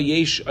 Shma mina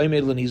yesh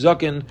aimer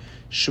l'nizakin.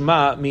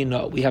 Shma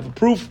mina. We have a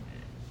proof.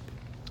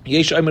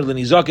 Yesh aimer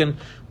l'nizakin.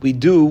 We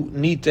do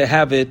need to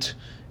have it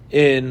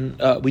in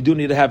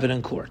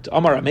court.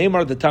 Amar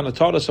Ameimar, the Tana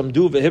taught us some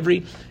do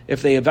v'hivri.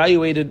 If they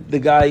evaluated the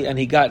guy and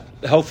he got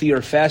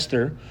healthier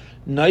faster,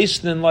 nice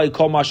than like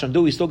Kol Masham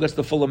do, he still gets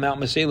the full amount.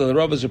 Masela, the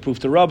Rav is a proof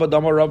to Rav.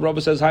 Damar Rav,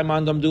 Rav says, Hai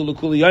man dam du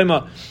l'kuli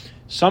yama.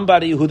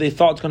 Somebody who they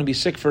thought was going to be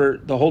sick for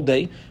the whole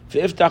day,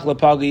 v'iftach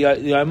l'pagi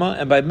yama,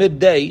 and by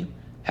midday,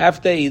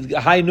 half day,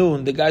 high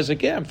noon, the guy's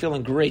like, yeah, I'm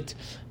feeling great.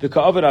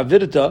 V'ka'avid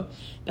avidita,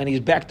 and he's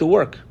back to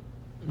work.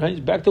 Right? He's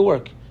back to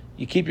work.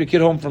 You keep your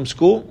kid home from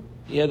school,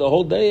 the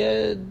whole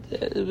day,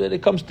 when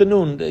it comes to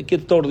noon, the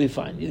kid's totally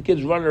fine. The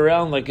kid's running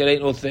around like it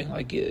ain't no thing.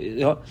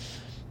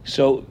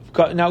 So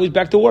now he's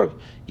back to work.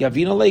 The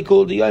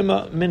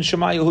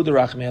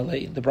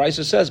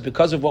Brisa says,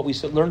 because of what we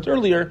learned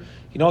earlier,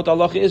 you know what the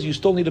halacha is? You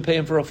still need to pay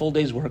him for a full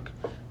day's work.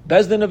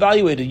 Bezdin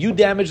evaluated. You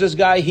damage this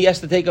guy, he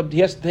has to take a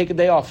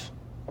day off.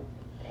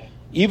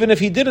 Even if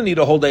he didn't need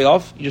a whole day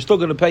off, you're still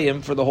going to pay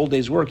him for the whole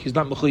day's work. He's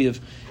not mechuyev.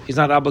 He's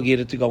not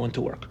obligated to go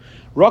into work.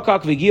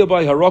 Rokak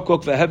v'giyabay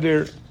harokok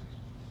v'hevir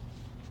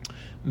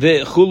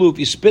v'chulu. If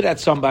you spit at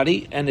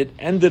somebody and it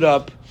ended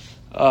up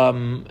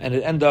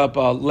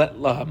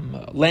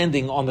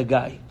landing on the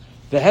guy.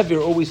 The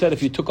Hevir always said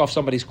if you took off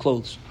somebody's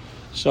clothes.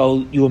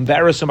 So you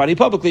embarrass somebody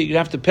publicly, you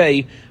have to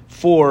pay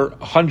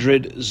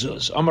 400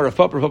 zuz. Amar Rav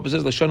Papa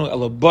says, Lashanu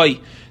elabai.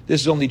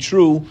 This is only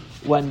true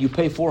when you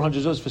pay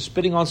 400 zuz for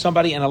spitting on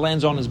somebody and it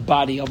lands on his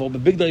body. Although the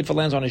big day, if it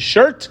lands on his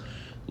shirt,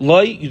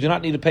 loy, you do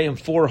not need to pay him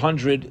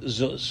 400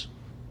 zuz.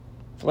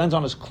 If it lands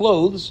on his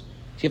clothes,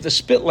 if the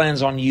spit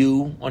lands on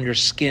you, on your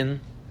skin,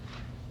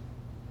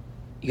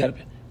 you got to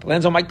pay. If it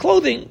lands on my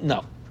clothing,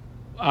 no.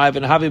 I have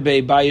an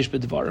Havibe Bayish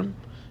B'Dvarim.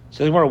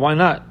 So why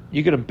not?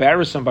 You could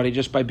embarrass somebody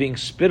just by being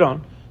spit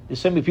on. There's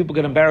so many people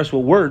get embarrassed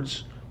with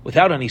words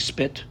without any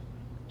spit.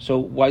 So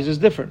why is this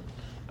different?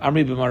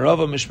 Amri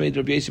b'marava mishmeid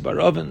Rabbi Yesi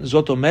barav and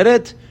zoto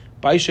meret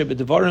Baishe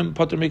b'devarim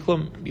patur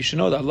miklum. You should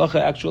know that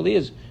halacha actually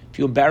is, if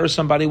you embarrass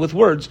somebody with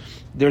words,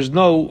 there's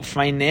no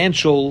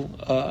financial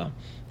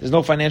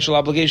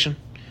obligation.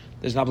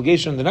 There's an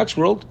obligation in the next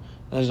world.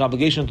 And there's an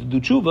obligation to do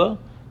tshuva.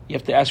 You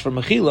have to ask for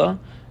mechila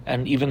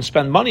and even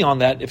spend money on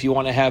that if you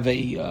want to have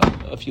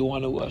if you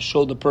want to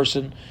show the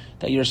person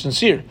that you're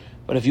sincere.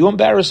 But if you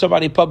embarrass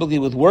somebody publicly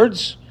with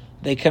words,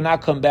 they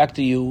cannot come back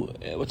to you.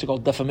 What's it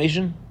called?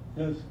 Defamation.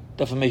 Yes.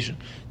 Defamation.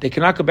 They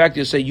cannot come back to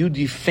you and say you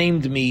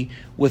defamed me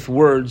with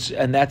words,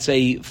 and that's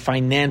a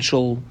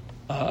financial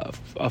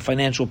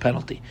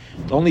penalty.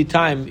 The only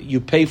time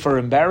you pay for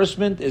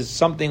embarrassment is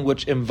something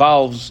which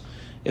involves,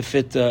 if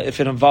it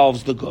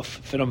involves the guf,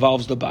 if it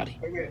involves the body.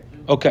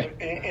 Okay.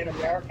 In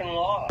American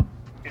law,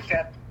 is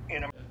that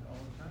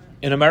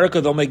in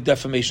America, they'll make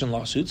defamation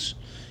lawsuits.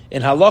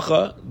 In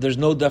halacha, there's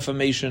no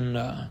defamation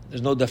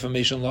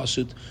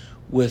lawsuit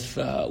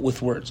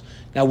with words.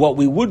 Now, what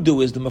we would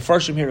do is the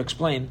Mefarshim here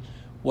explain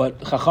what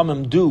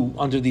Chachamim do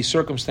under these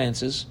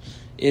circumstances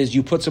is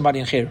you put somebody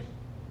in cher.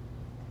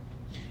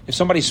 If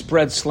somebody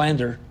spreads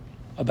slander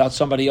about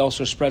somebody else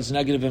or spreads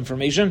negative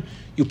information,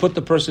 you put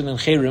the person in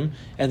cherim,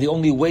 and the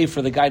only way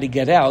for the guy to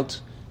get out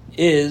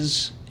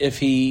is if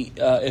he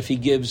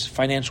gives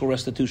financial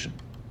restitution.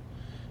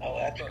 Oh,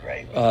 that's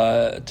great.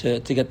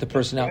 To get the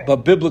person out.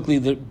 But biblically,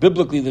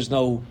 there's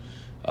no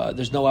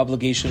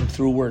obligation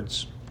through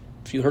words.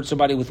 If you hurt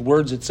somebody with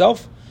words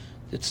itself,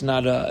 it's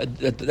not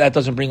that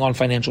doesn't bring on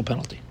financial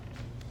penalty.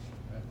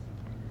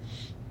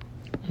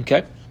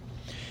 Okay,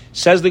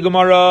 says the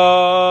Gemara.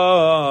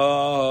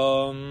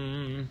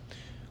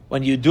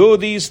 When you do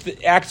these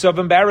acts of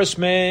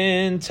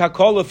embarrassment,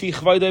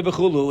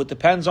 it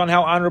depends on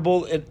how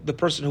honorable the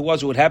person who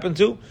was who it happened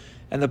to,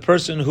 and the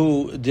person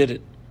who did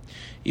it.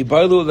 A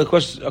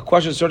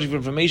question searching for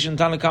information.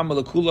 Tanakama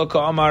lekula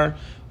ka'amar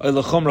or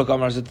lechumra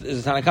ka'amar.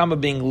 Is Tanakama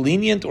being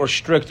lenient or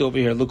strict over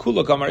here?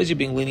 Lekula ka'amar, is he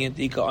being lenient?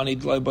 Is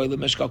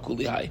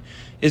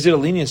it a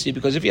leniency?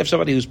 Because if you have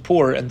somebody who's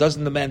poor and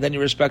doesn't demand any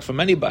respect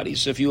from anybody,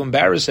 so if you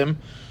embarrass him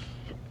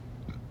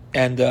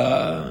and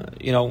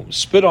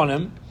spit on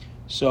him,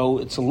 so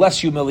it's less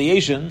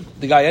humiliation.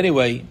 The guy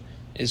anyway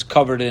is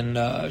covered in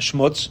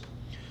schmutz,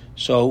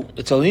 so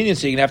it's a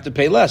leniency. You're gonna have to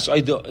pay less.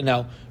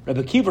 Now,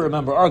 Rebbe Kiva,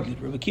 remember,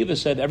 argued. Rebbe Kiva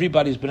said,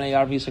 everybody's B'nai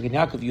Arvi Yitzchak and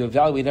Yaakov. You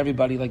evaluate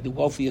everybody like the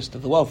wealthiest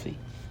of the wealthy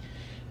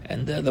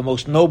and the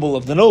most noble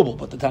of the noble.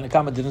 But the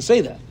Tanakhama didn't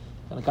say that.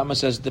 Tanakhama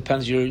says it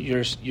depends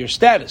your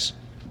status.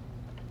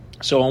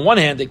 So on one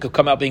hand, it could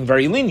come out being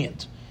very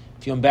lenient.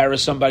 If you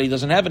embarrass somebody who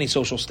doesn't have any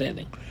social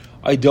standing.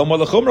 If you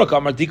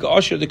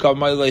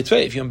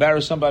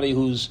embarrass somebody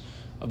who's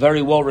a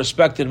very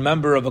well-respected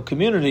member of a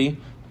community,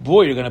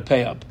 boy, you're going to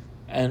pay up.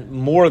 And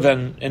more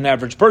than an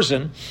average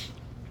person.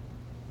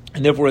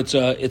 And therefore, it's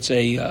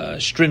a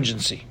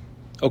stringency.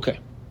 Okay.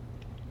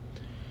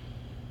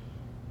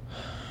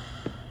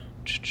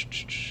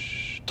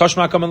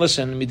 Tashma, come and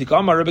listen.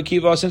 Midikama Rebbe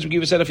Kiva, since Rebbe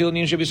Kiva said, "I feel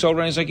should be sold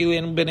and Sakili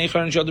and Ben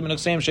Echar and Shodim and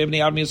Aksem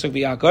Shevnei Armi Yitzchak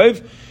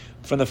v'Yaakov."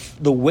 From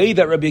the way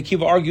that Rebbe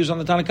Kiva argues on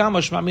the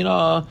Tanakama,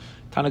 Shmamina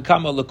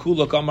Tanakama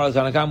Lekula Kamar.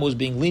 Tanakama was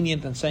being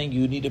lenient and saying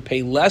you need to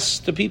pay less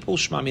to people.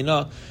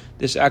 Shmamina.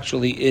 This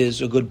actually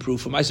is a good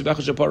proof. From Isaac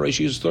Shapar,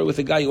 she used a story with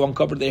a guy who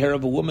uncovered the hair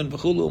of a woman,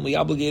 and we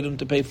obligated him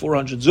to pay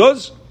 400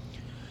 zuz.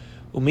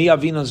 Umi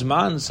Avina's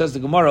man, says the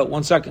Gemara,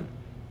 1 second.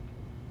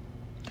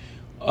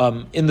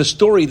 In the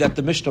story that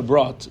the Mishnah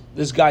brought,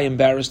 this guy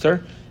embarrassed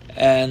her,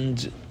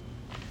 and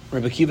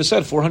Rebbe Kiva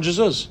said 400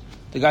 zuz.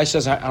 The guy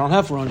says, I don't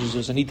have 400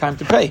 zuz, I need time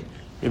to pay.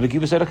 Rebbe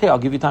Kiva said, okay, I'll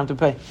give you time to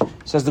pay.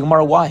 Says the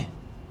Gemara, why?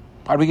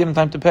 Why do we give him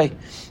time to pay?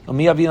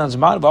 Umi Avina's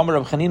man, V'amar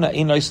Reb Chanina,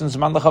 ein oisen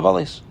zman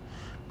l'chavales.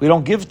 We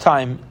don't give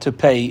time to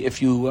pay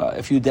if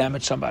you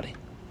damage somebody.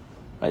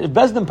 Right? If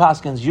Bezdin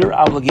Paskins, you're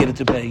obligated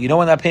to pay. You know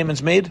when that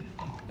payment's made?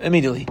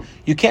 Immediately.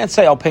 You can't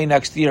say, I'll pay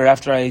next year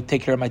after I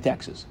take care of my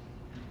taxes.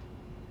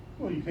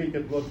 Well, you can't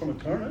get blood from a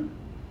turnip.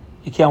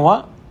 You can't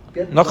what?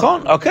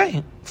 Nachon.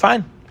 Okay,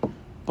 fine.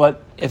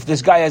 But if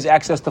this guy has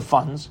access to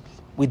funds,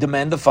 we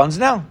demand the funds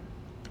now.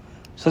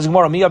 Says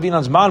Gemara, Mi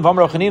avinan's man,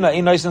 v'amar chanina,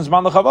 ein noisen's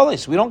man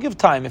l'chavalis. We don't give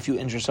time if you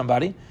injure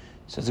somebody.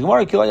 Says the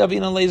Gemara,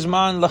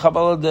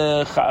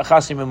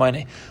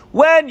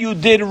 when you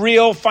did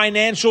real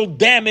financial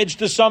damage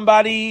to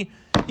somebody,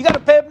 you got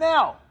to pay him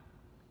now.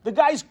 The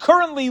guy's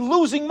currently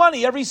losing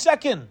money every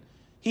second.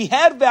 He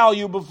had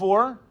value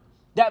before.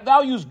 That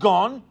value's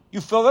gone. You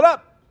fill it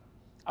up.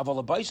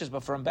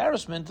 But for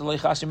embarrassment, you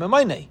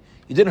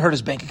didn't hurt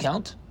his bank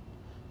account.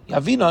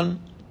 Yavinon,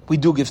 we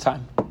do give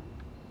time.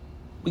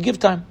 We give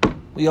time.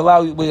 We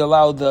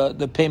allow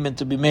the payment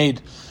to be made.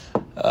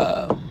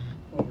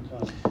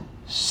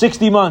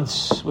 60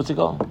 months. What's it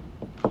called?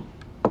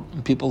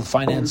 When people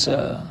finance.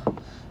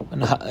 When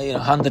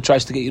Honda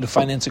tries to get you to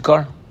finance a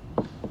car,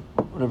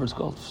 whatever it's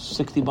called.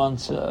 60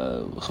 months.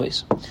 All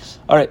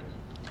right,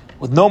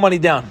 with no money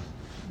down.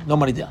 No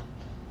money down.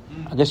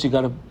 I guess you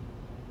gotta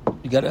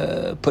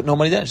put no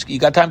money down. You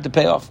got time to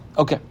pay off.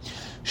 Okay.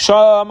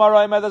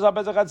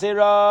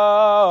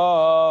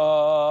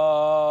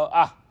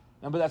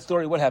 Remember that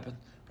story? What happened?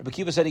 Rebbe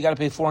Kiva said he got to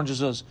pay 400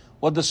 zuz.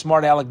 What does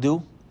smart Alec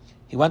do?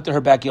 He went to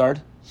her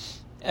backyard,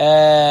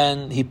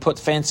 and he put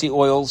fancy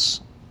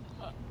oils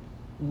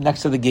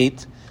next to the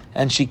gate,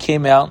 and she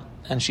came out,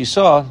 and she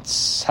saw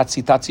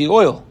hatzitati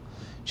oil.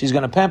 She's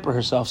going to pamper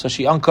herself, so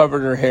she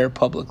uncovered her hair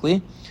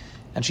publicly,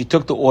 and she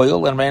took the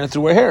oil and ran it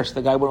through her hair. So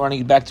the guy went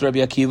running back to Rabbi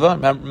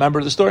Akiva.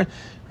 Remember the story?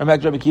 Ran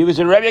back to Rabbi Akiva. He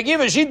said, Rabbi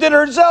Akiva, she did it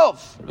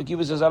herself. Rabbi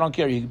Akiva says, I don't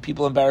care.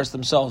 People embarrass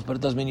themselves, but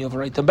it doesn't mean you have a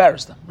right to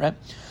embarrass them, right?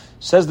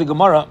 Says the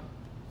Gemara,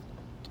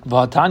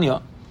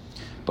 V'hatanya,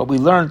 but we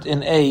learned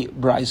in a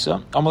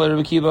Brisa, Amalei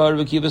Rabbi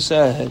Akiva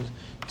said,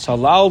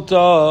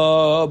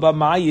 Tzalalta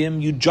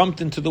b'mayim, you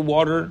jumped into the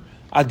water,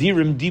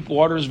 adirim, deep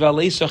waters,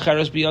 v'aleisa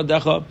cheres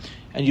biyadecha,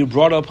 and you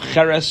brought up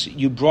cheres,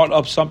 you brought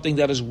up something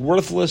that is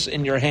worthless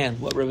in your hand.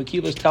 What Rabbi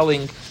Akiva is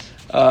telling,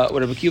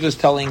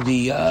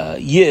 the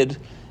Yid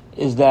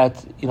is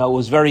that, it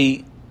was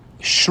very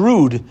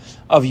shrewd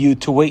of you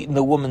to wait in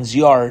the woman's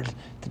yard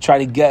to try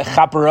to get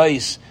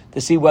chaperais,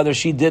 to see whether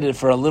she did it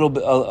for a little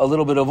bit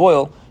of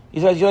oil. He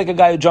says, you're like a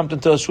guy who jumped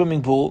into a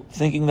swimming pool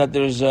thinking that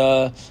there's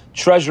a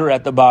treasure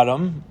at the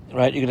bottom,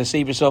 right? You're going to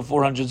save yourself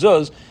 400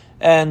 zuz.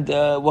 And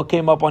what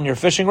came up on your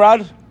fishing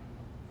rod?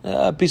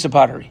 A piece of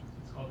pottery.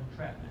 It's called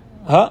entrapment.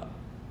 Huh?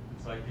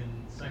 It's like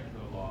in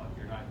secular law,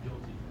 you're not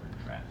guilty for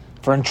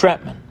entrapment. For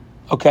entrapment.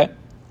 Okay.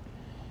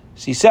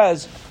 So he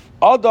says,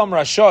 Adam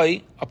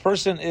Rashoi, a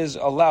person is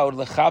allowed,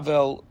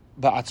 lechavel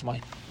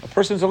ba'atzmai. A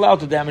person is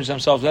allowed to damage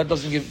themselves. That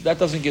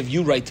doesn't give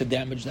you right to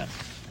damage them.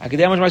 I can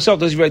damage myself,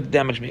 doesn't give you right to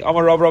damage me.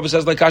 Amar Rav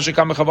says, like Kasha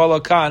Kam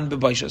Chavala Kan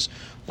Bebaishas.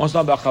 One's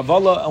talking about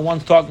Chavala and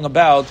one's talking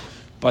about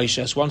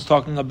Baishas. One's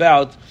talking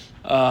about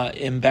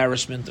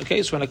embarrassment.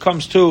 Okay, so when it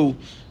comes to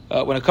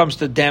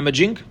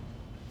damaging,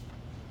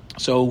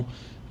 so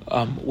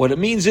what it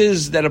means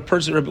is that a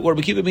person, what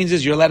Rabbi Akiva means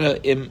is you're allowed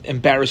to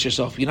embarrass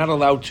yourself. You're not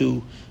allowed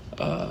to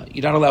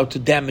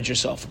damage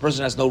yourself. A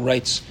person has no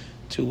rights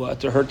to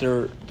hurt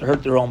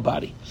their own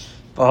body.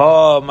 Says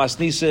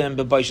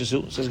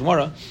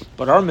Gemara,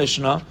 but our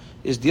Mishnah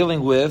is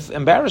dealing with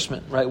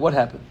embarrassment, right? What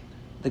happened?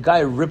 The guy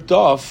ripped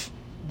off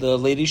the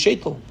lady's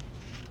sheitel.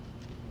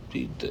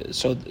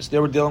 So they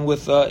were dealing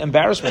with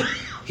embarrassment.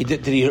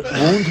 Did he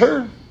wound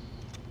her?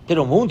 He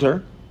didn't wound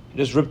her. He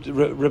just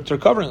ripped her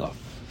covering off.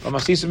 Top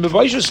of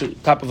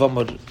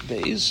Amud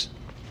Beis.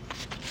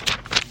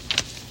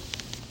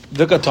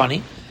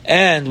 Vikatani.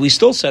 And we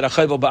still said that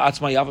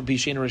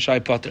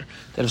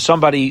if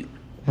somebody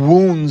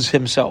wounds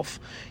himself,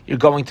 you're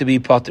going to be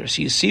potter.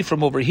 So you see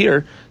from over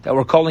here that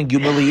we're calling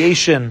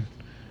humiliation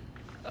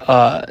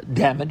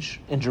damage,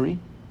 injury,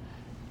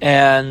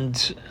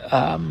 and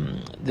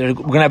we're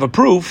going to have a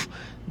proof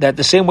that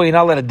the same way you're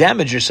not allowed to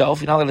damage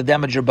yourself, you're not allowed to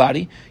damage your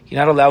body, you're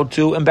not allowed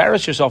to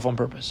embarrass yourself on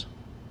purpose.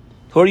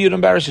 Who are you to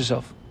embarrass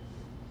yourself?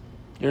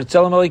 You're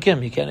Tzelem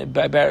Elikim. You can't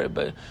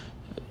but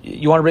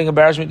you want to bring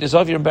embarrassment to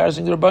yourself, you're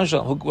embarrassing the Rebbe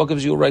Shalom. What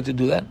gives you a right to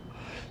do that?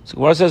 So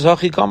Gemara says,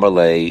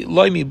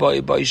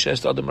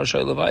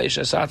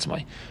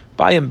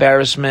 by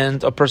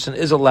embarrassment, a person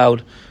is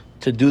allowed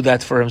to do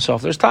that for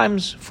himself. There's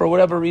times, for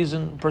whatever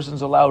reason, a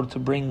person's allowed to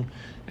bring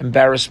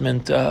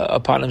embarrassment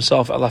upon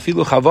himself. But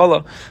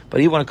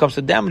even when it comes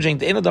to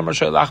damaging, a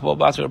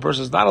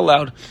person is not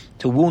allowed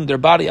to wound their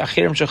body.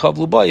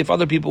 If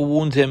other people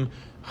wound him,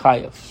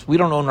 chayav. We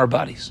don't own our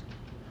bodies.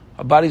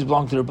 Our bodies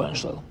belong to the Rebbe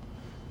Shalom.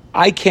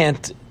 I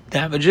can't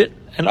damage it,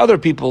 and other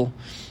people,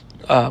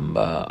 and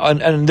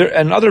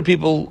other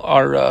people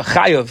are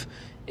chayav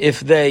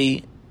if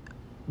they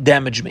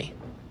damage me.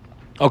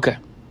 Okay.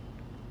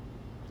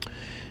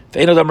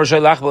 A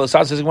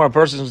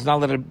person is not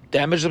allowed to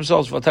damage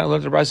themselves. If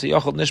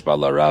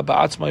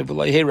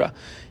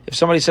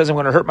somebody says, I'm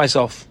going to hurt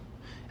myself,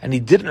 and he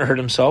didn't hurt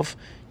himself,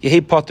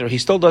 Yehi Potter, he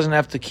still doesn't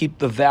have to keep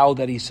the vow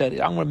that he said.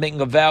 I'm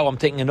making a vow, I'm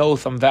taking an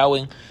oath, I'm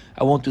vowing,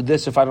 I won't do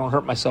this if I don't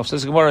hurt myself.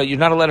 Says Gemara, you're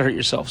not allowed to hurt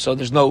yourself, so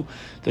there's no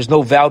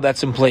vow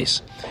that's in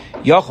place.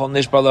 I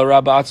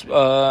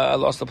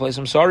lost the place,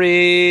 I'm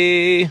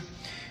sorry.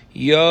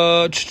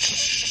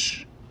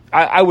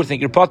 I would think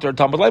you're Potter,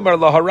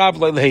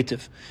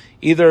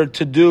 either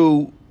to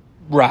do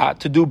ra,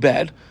 to do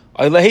bad,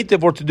 or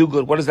to do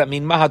good. What does that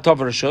mean?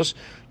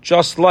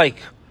 Just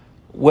like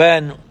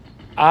when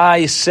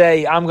I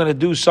say I'm going to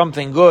do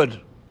something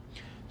good,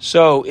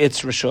 so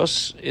it's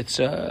rishus.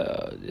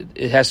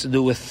 It has to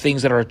do with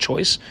things that are a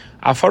choice.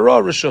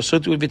 Afara rishus. So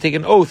if you take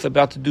an oath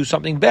about to do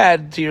something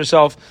bad to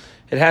yourself,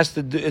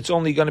 it's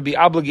only going to be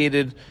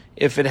obligated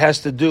if it has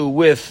to do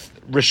with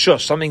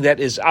rishus, something that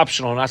is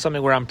optional, not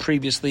something where I'm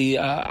previously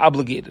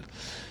obligated.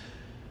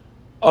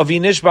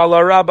 Avinish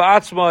balara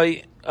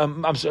ba'atzmai.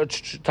 I'm sorry.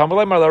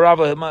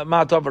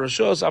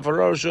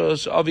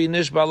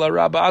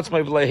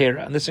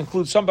 And this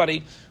includes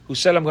somebody who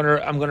said, "I'm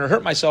going to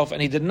hurt myself,"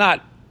 and he did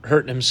not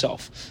hurt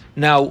himself.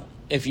 Now,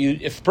 if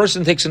a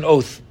person takes an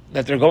oath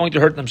that they're going to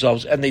hurt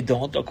themselves and they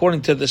don't,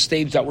 according to the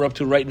stage that we're up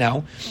to right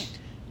now,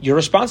 you're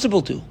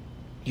responsible to.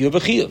 You have a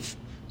chiyuv.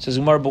 Says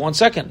Gemara, but 1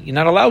 second, you're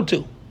not allowed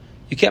to.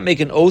 You can't make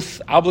an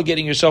oath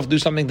obligating yourself to do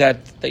something that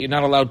you're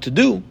not allowed to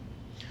do.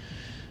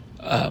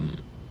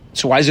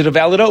 So why is it a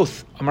valid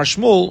oath? Amar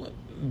Shmuel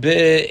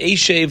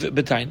be'eshev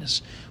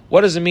b'tainis.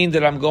 What does it mean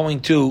that I'm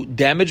going to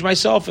damage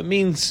myself? It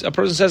means a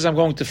person says I'm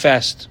going to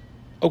fast.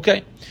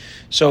 Okay.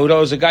 So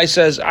a guy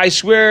says, I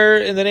swear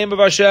in the name of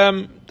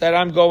Hashem that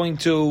I'm going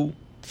to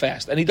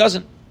fast. And he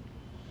doesn't.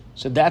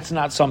 So that's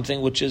not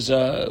something which is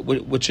a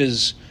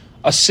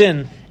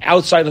sin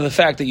outside of the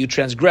fact that you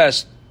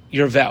transgressed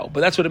your vow.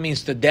 But that's what it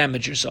means to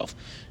damage yourself.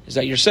 Is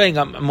that you're saying,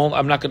 I'm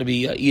not going to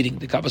be eating.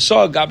 The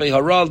Kavasah, Gabe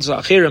Harad,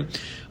 Zachirim,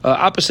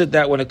 opposite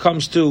that when it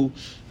comes to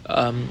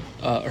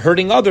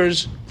hurting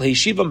others,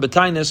 Lehishivam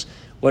B'tainis,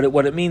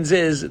 what it means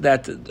is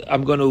that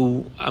I'm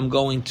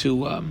going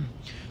to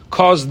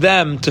cause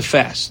them to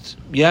fast.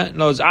 Yeah?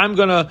 No,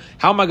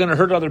 how am I going to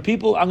hurt other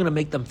people? I'm going to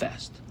make them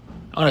fast.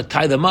 I'm going to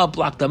tie them up,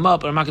 lock them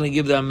up, and I'm not going to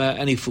give them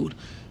any food.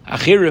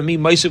 Says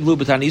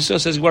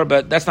Gemara,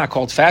 but that's not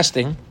called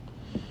fasting.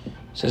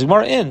 Says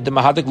Gemara in the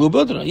Mahadik Lu.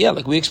 Yeah,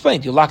 like we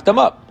explained, you lock them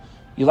up.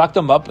 You lock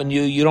them up and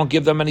you don't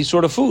give them any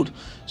sort of food.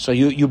 So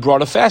you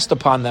brought a fast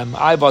upon them. We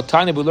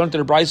learned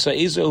in the Brisa,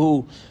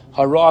 Izahu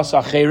Haras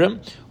Acherim.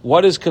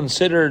 What is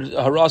considered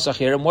Haras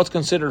Acherim? What's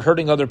considered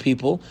hurting other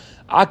people?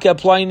 What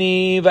if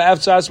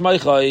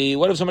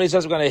somebody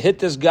says, I'm going to hit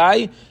this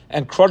guy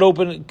and cut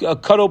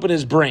open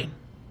his brain?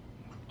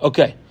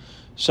 Okay,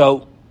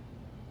 so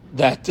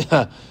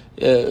that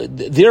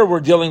there we're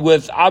dealing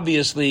with,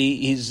 obviously,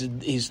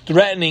 he's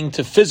threatening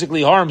to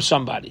physically harm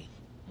somebody.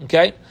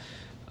 Okay,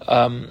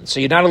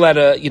 so you're not allowed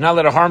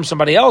to harm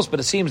somebody else,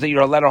 but it seems that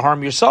you're allowed to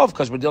harm yourself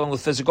because we're dealing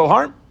with physical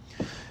harm.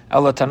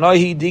 Whether or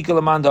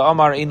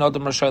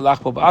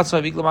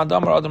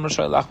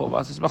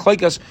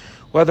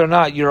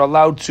not you're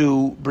allowed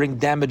to bring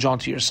damage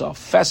onto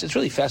yourself. It's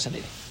really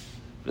fascinating.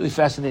 Really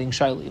fascinating,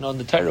 Shaila. In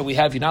the Torah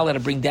you're not allowed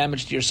to bring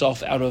damage to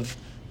yourself out of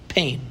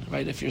pain,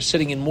 right? If you're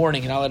sitting in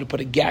mourning, you're not allowed to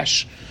put a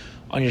gash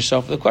on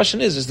yourself. The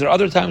question is there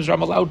other times where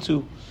I'm allowed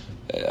to,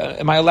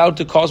 am I allowed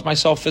to cause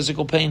myself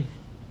physical pain?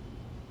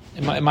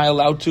 Am I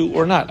allowed to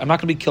or not? I'm not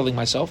going to be killing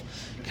myself.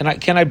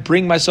 Can I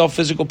bring myself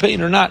physical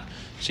pain or not?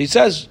 So he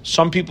says,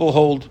 some people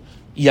hold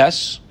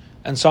yes,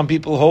 and some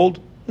people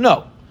hold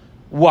no.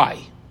 Why?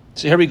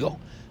 So here we go.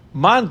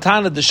 Who's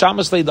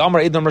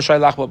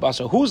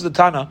the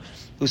Tana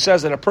who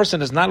says that a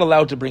person is not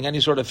allowed to bring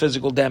any sort of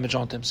physical damage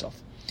onto himself?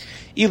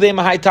 But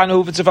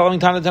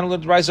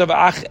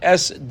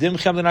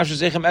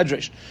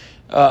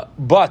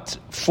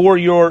for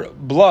your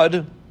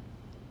blood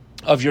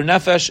of your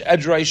nefesh,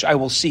 edreish, I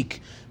will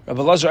seek.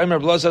 Rabbi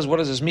Lazar says, what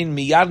does this mean?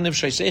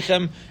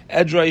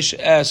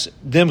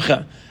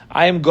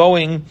 I am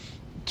going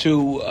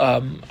to,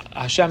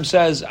 Hashem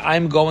says,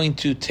 I'm going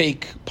to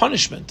take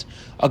punishment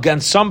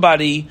against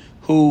somebody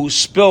who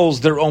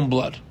spills their own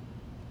blood.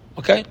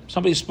 Okay?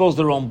 Somebody spills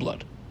their own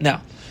blood.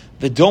 Now,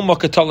 the Doma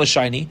Katala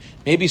Shiny,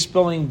 maybe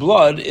spilling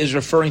blood is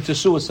referring to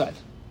suicide.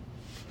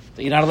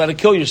 That you're not allowed to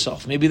kill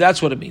yourself. Maybe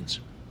that's what it means.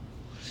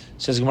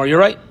 Says Gemara, you're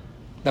right.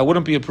 That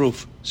wouldn't be a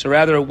proof. So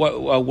rather, what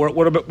am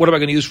I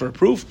going to use for a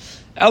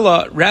proof?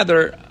 Ella,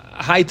 rather,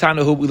 Hai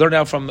Tana, who we learned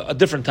out from a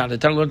different Tana. The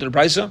Tana learned in the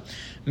Brisa.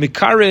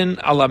 Mikarin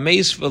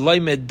alameis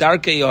v'leimed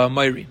darke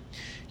yohamayri.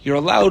 You're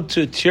allowed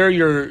to tear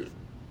your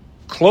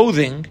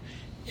clothing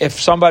if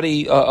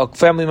somebody, a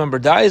family member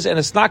dies, and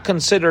it's not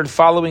considered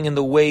following in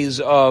the ways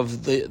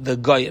of the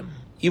Goyim.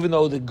 Even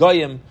though the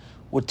Goyim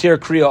would tear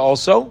Kriya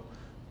also,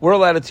 we're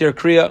allowed to tear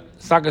Kriya.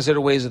 It's not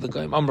considered ways of the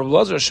Goyim. Amr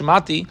Blazer,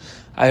 Shemati,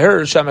 I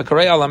heard that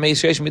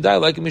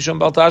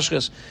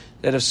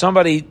if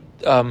somebody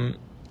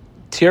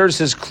tears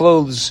his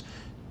clothes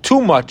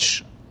too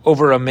much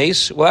over a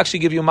mace, we'll actually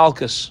give you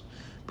malchus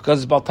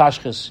because it's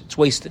baltashkes. It's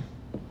wasting.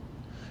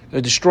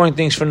 You're destroying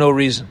things for no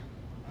reason.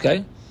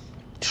 Okay?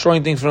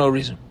 Destroying things for no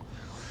reason.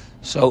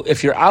 So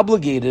if you're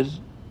obligated,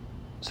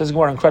 says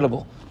Gemara,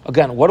 incredible.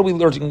 Again, what are we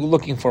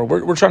looking for?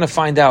 We're trying to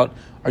find out,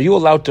 are you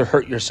allowed to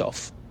hurt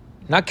yourself?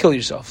 Not kill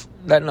yourself.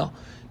 No.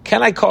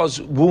 Can I cause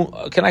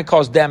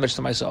damage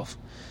to myself?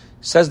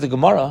 Says the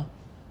Gemara,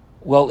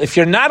 well, if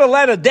you're not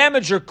allowed to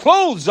damage your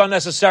clothes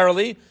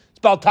unnecessarily, it's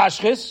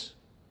baltashkis,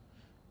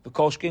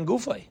 v'koshkin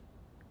gufay.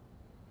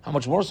 How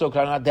much more so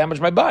can I not damage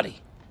my body?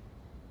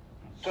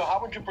 So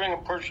how would you bring a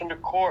person to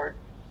court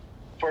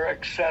for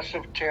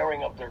excessive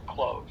tearing of their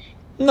clothes?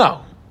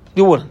 No,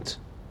 you wouldn't.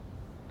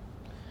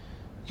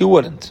 You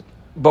wouldn't.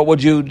 But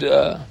would you?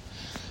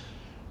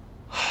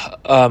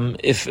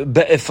 If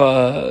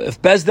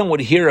Bezdin would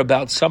hear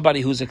about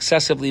somebody who's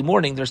excessively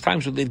mourning, there's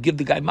times where they'd give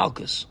the guy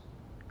malchus.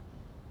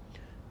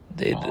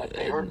 They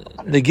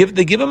give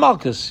him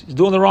malchus. He's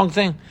doing the wrong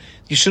thing.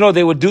 You should know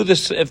they would do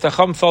this if the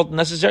Chum felt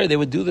necessary. They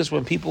would do this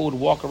when people would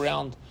walk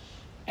around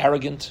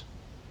arrogant,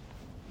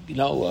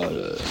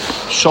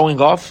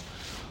 showing off.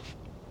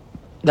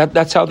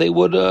 That's how they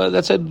would.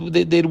 That's how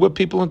they'd whip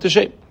people into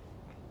shape.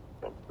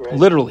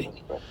 Literally,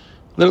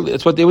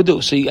 that's what they would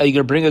do. So you're going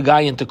to bring a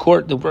guy into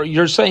court.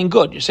 You're saying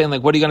good. You're saying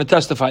like, what are you going to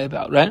testify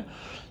about, right?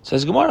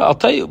 Says Gemara, I'll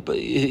tell you.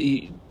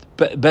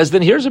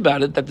 Bezdin hears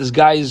about it that this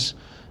guy's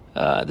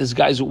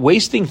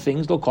wasting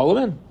things. They'll call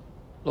him in.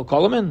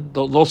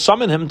 They'll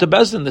summon him to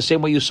Bezdin the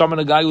same way you summon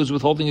a guy who's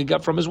withholding a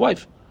get from his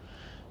wife.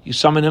 You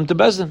summon him to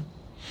Bezdin.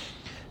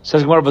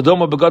 Says Gemara,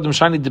 Vadoma begadim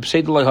shani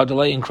dipseidulai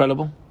hadalei.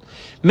 Incredible.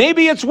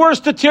 Maybe it's worse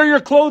to tear your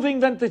clothing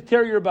than to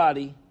tear your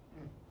body.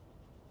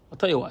 I'll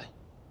tell you why.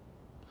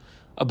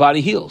 A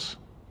body heals.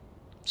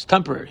 It's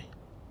temporary.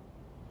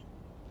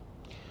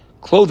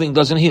 Clothing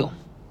doesn't heal.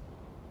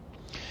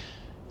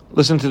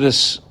 Listen to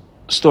this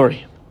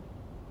story.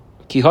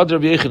 Kihad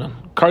Rabbi Yechanan,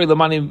 Kari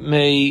Lamani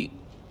me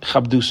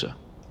Chabdusa.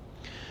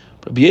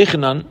 Rabbi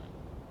Yechanan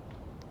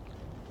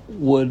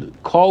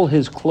would call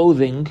his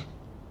clothing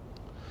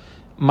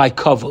my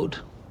kavod.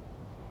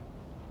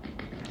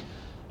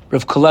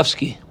 Rav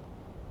Kalevsky,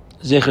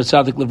 Zecher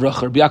Tzadik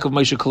Livracha, Rabbi Yaakov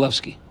Moshe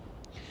Kalevsky,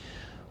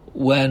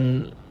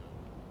 when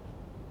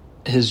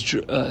his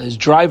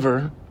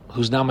driver,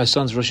 who's now my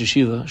son's Rosh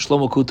Yeshiva,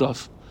 Shlomo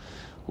Kutov,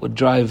 would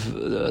drive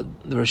the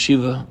Rosh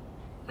Yeshiva,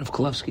 Rav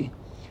Kalevsky.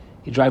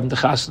 He'd drive him to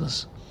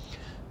Chasnas.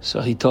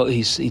 So he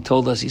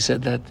told us, he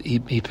said that he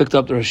picked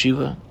up the Rosh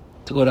Yeshiva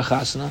to go to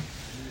Chasna.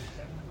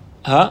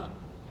 Huh?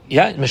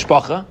 Yeah,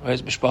 Mishpacha, right?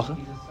 It's Mishpacha.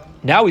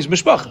 Now he's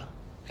Mishpacha.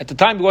 At the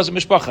time he wasn't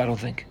Mishpacha, I don't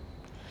think.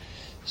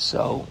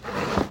 So,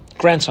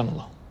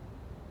 grandson-in-law,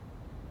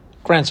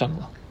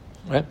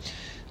 right?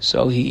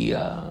 So he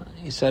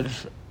said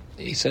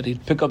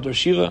he'd pick up the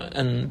Rosh Yeshiva,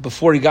 and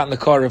before he got in the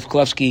car of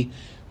Kalevsky,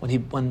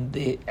 when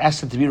they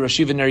asked him to be Rosh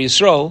Yeshiva Ner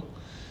Yisrael,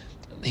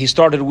 he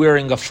started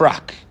wearing a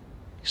frock.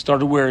 He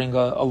started wearing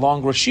a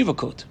long Rosh Yeshiva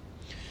coat.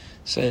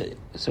 So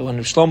when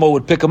Shlomo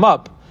would pick him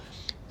up,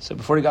 so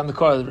before he got in the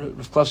car,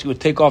 Rav Kalevsky would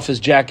take off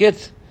his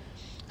jacket,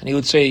 and he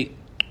would say,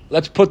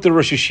 "Let's put the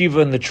Rosh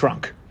Yeshiva in the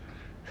trunk."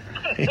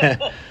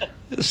 Yeah.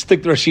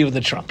 Stick the Rosh Yeshiva in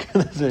the trunk.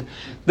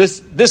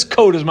 This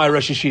coat is my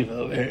Rosh Yeshiva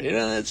over here. You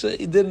know,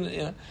 he didn't. You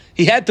know,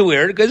 he had to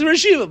wear it because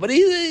Rosh Yeshiva, but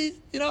he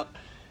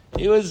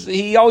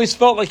always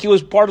felt like he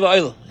was part of the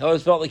island. He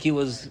always felt like he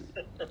was,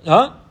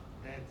 huh?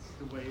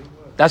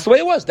 That's the way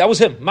it was. That was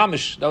him,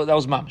 mamish. That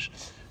was mamish.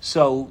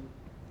 So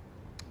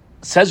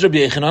says Rabbi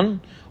Yechanan,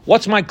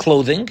 what's my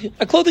clothing?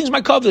 My clothing is my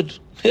covet.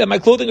 Yeah, my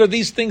clothing are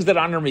these things that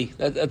honor me.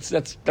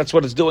 That's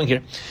what it's doing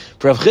here.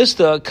 Rav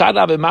Chisda,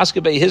 Kadab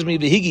Maskebe Hizmi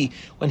Behigi,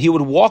 when he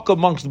would walk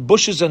amongst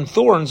bushes and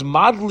thorns,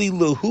 Madli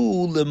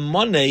Lehu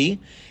Lemone.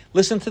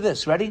 Listen to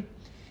this, ready?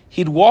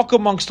 He'd walk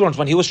amongst thorns.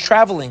 When he was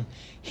traveling,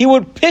 he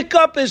would pick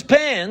up his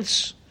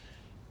pants,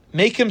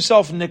 make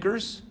himself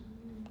knickers,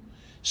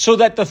 so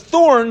that the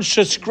thorns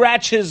should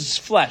scratch his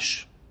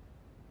flesh.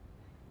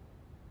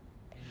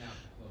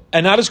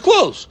 And not his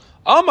clothes.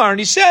 Amar, and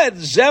he said,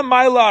 Zem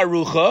Maila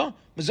Arucha,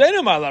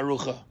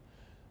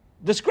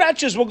 the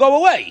scratches will go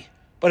away.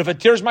 But if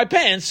it tears my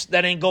pants,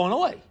 that ain't going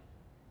away.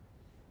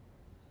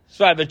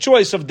 So I have a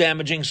choice of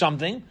damaging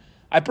something.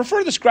 I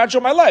prefer the scratch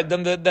on my leg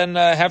than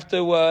have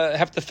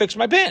to fix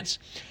my pants.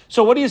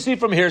 So what do you see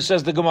from here,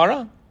 says the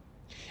Gemara?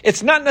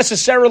 It's not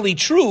necessarily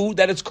true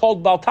that it's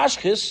called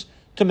baltashchis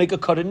to make a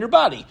cut in your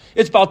body.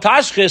 It's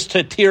baltashchis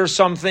to tear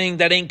something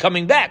that ain't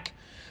coming back.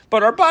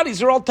 But our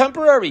bodies are all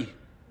temporary.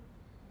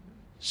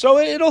 So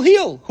it'll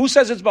heal. Who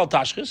says it's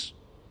baltashchis?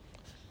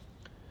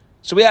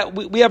 So we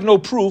have no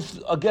proof,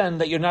 again,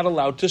 that you're not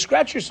allowed to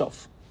scratch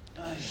yourself.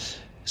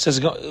 Says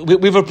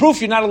we have a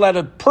proof you're not allowed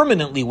to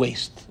permanently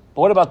waste.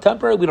 But what about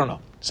temporary? We don't know.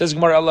 Says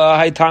Gemara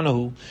Allah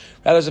Haytanahu.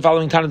 Rather, as the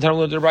following Tana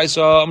the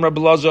Raisa Rabbi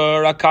Lazar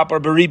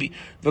Akapar Beribi.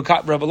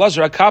 Rabbi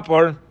Lazar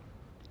Akapar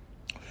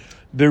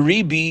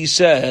Beribi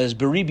says,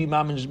 Beribi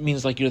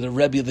means like you're the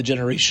Rebbe of the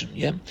generation.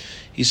 Yeah,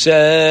 he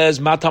says,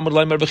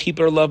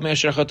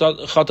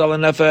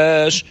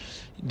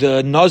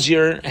 the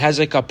Nazir has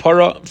a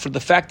kapara for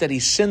the fact that he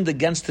sinned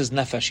against his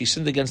nefesh. He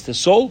sinned against his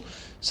soul.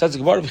 Says the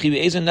Gemara,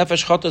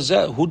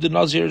 who the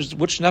Nazir?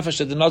 Which nefesh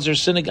did the Nazir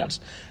sin against?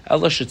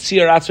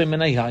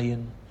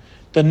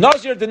 The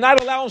Nazir did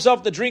not allow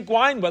himself to drink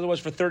wine, whether it was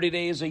for 30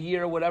 days, a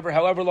year, whatever,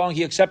 however long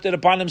he accepted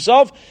upon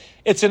himself.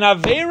 It's an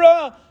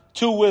avera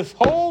to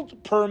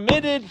withhold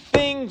permitted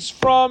things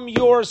from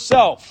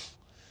yourself.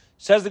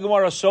 Says the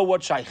Gemara, so what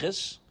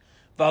shaychis?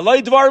 A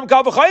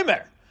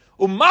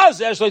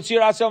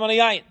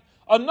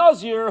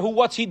Nazir, who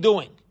what's he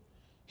doing?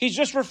 He's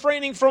just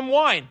refraining from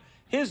wine.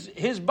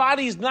 His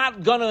body's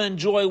not going to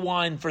enjoy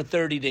wine for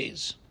 30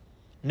 days.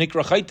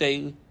 Nikra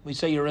chayte, we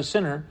say you're a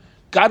sinner.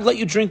 God let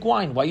you drink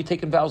wine. Why are you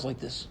taking vows like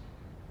this?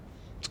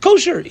 It's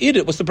kosher. Eat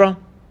it. What's the problem?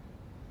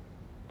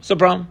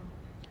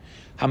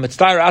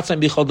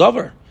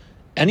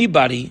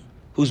 Anybody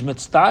who's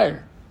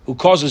mitzdair, who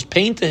causes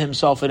pain to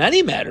himself in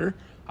any matter,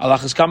 Allah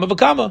is kama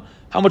v'kama,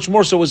 how much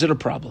more so is it a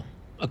problem?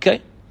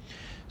 Okay?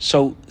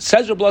 So,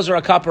 says Rabbi Lazar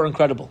Akapar are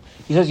incredible.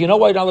 He says, you know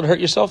why you're not allowed to hurt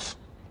yourself?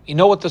 You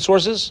know what the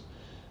source is?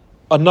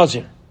 A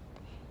Nazir.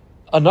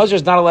 A Nazir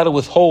is not allowed to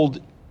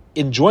withhold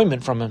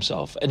enjoyment from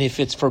himself. And if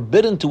it's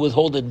forbidden to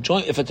withhold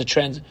enjoyment,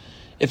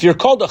 if you're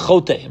called a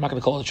chote, I'm not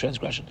going to call it a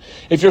transgression.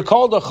 If you're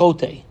called a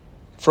chote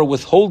for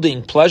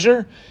withholding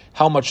pleasure,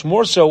 how much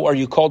more so are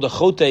you called a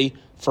chote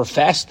for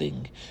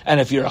fasting? And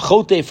if you're a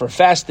chote for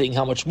fasting,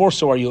 how much more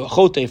so are you a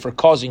chote for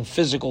causing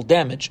physical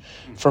damage,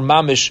 for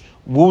mamish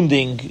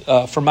wounding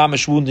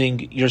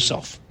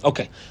yourself?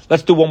 Okay,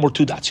 let's do one more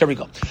 2 dots. Here we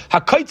go.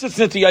 Hakaitzitz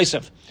niti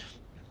Yosef.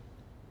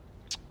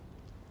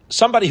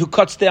 Somebody who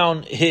cuts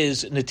down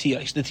his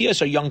netiyos.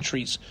 Netiyos are young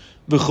trees.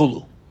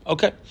 B'chulu.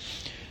 Okay?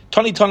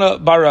 Tani Tana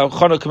Bara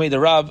Chana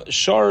Kameda Rav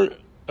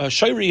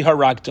Shairi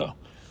Haragta.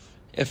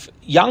 If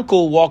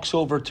Yankel walks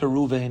over to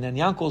Ruvain and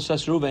Yankel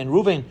says to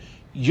Ruvain,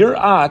 your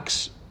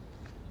ox,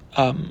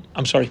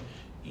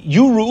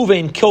 you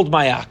Ruvain killed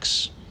my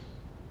ox.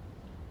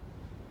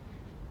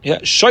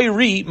 Yeah,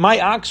 Shairi, my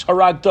ox,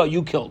 Haragta,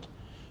 you killed.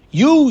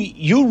 You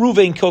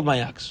Ruvain killed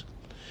my ox.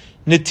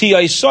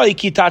 Nitiyai Sai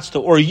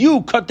Kitatsta, or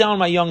you cut down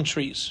my young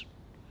trees.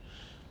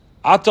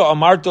 Ata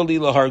Amarta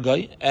Lila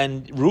Hargai,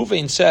 and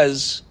Ruvain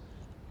says,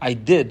 I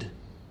did.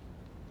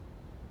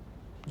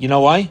 You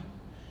know why?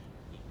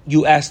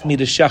 You asked me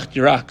to shecht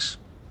your ox.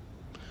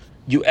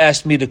 You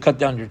asked me to cut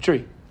down your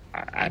tree.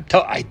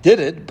 I did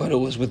it, but it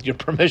was with your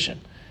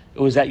permission. It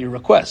was at your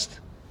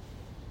request.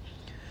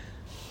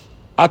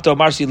 Ato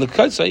Marsi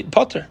L'Katzai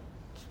Potter.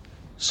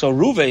 So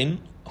Ruvain,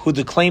 who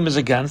the claim is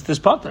against, is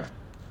Potter.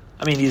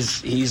 I mean,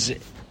 he's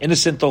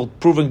innocent till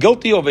proven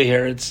guilty over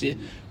here. It's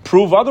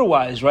prove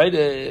otherwise, right?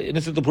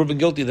 Innocent till proven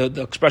guilty.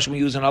 The expression we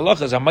use in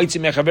halacha is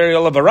 "Hamaitzi mechaveri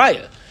olav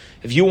haraya."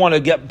 If you want to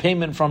get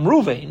payment from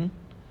Ruvain,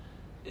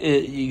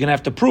 you're going to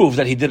have to prove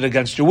that he did it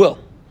against your will.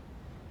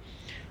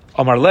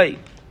 Amar lei.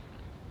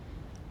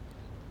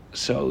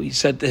 So he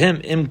said to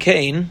him, Im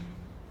Kain,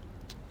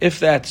 if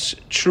that's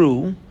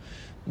true,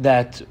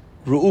 that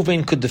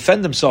Reuven could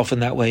defend himself in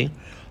that way,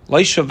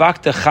 Lai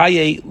shavakta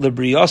chaye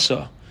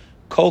libriasa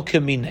kol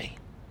kemine.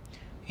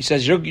 He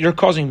says, you're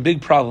causing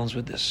big problems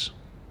with this.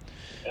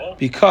 Yeah.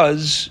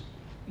 Because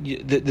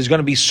there's going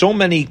to be so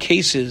many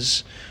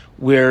cases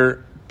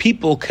where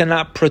people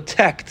cannot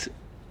protect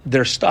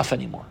their stuff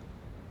anymore.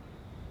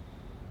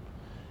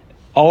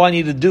 All I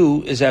need to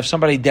do is have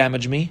somebody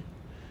damage me,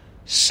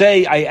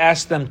 say I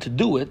asked them to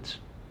do it,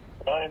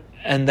 right,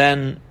 and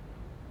then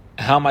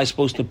how am I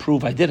supposed to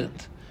prove I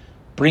didn't?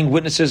 Bring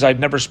witnesses I've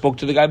never spoke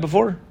to the guy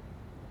before?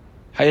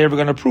 How are you ever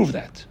going to prove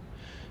that?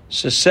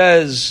 So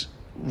says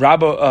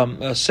Rav to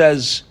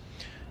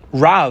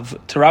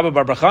Rabbi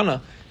Bar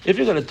Bachana, if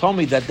you're going to tell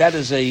me that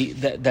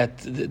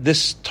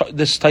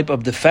this type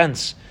of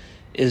defense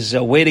is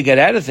a way to get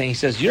out of things, he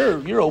says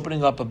you're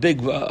opening up a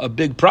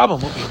big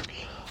problem with me.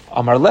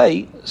 Amar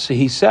lei, so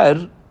he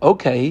said,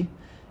 okay,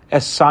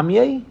 es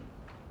samye,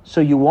 so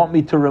you want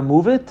me to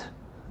remove it?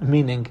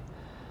 Meaning,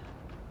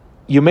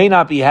 you may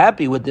not be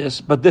happy with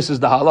this, but this is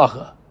the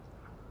halacha.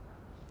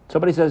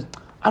 Somebody says,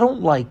 I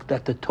don't like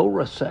that the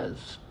Torah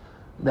says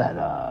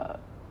that,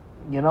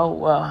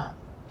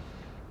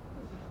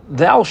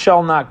 thou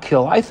shalt not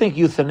kill. I think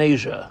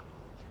euthanasia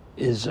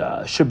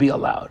should be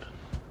allowed.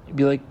 You'd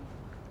be like,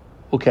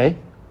 okay,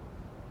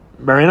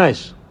 very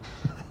nice.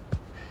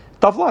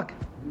 Tough luck.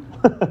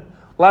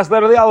 Last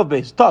letter of the aleph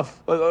base.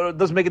 Tough. It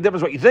doesn't make a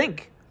difference what you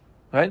think.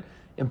 Right?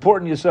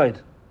 Important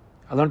yesod.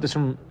 I learned this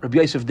from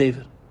Rabbi Yosef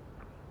David.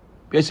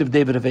 Rabbi Yosef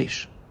David of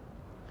Aish.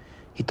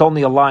 He told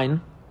me a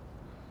line.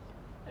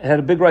 It had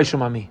a big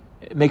reishim on me.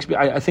 It makes me.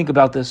 I think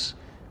about this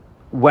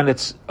when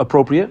it's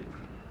appropriate.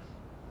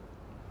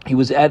 He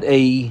was in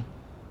the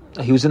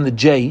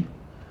J,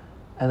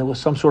 and there was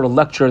some sort of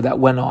lecture that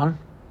went on.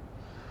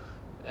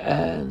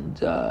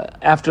 And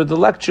after the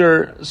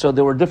lecture, so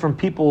there were different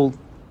people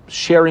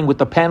sharing with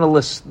the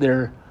panelists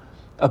their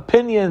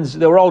opinions.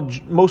 They were all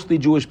mostly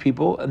Jewish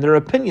people, and their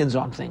opinions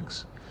on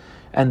things.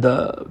 And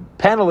the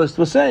panelist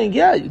was saying,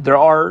 yeah, there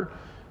are,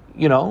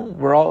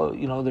 we're all,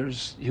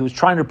 he was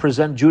trying to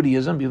present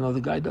Judaism, even though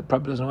the guy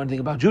probably doesn't know anything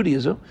about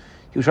Judaism.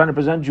 He was trying to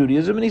present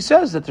Judaism, and he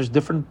says that there's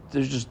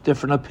just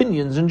different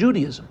opinions in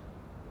Judaism.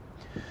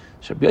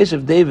 So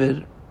Yosef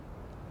David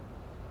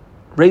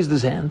raised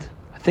his hand.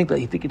 I think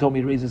he told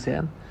me to raise his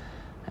hand.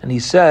 And he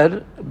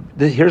said,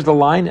 here's the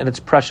line, and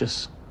it's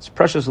precious. It's a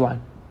precious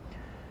line.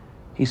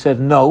 He said,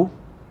 no,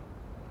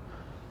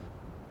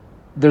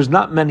 there's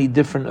not many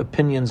different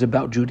opinions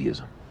about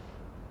Judaism.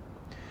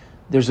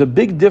 There's a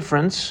big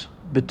difference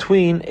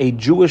between a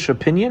Jewish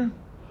opinion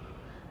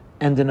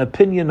and an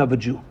opinion of a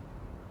Jew.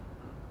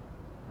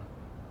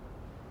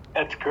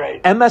 That's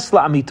great. Emes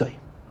la'amitai.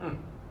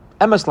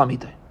 Emes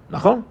la'amitai.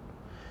 Nachon?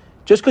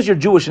 Just because you're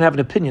Jewish and have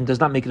an opinion does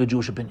not make it a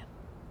Jewish opinion.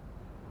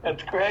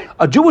 That's great.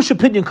 A Jewish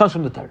opinion comes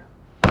from the Torah.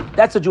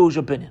 That's a Jewish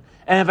opinion.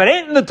 And if it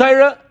ain't in the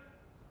Torah,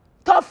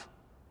 tough.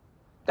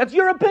 That's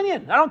your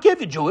opinion. I don't care if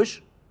you're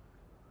Jewish.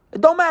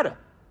 It don't matter.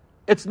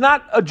 It's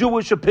not a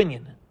Jewish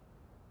opinion.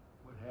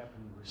 What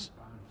happened in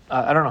response?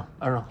 I don't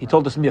know. He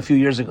told this to me a few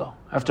years ago.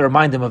 I have to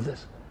remind him of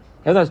this.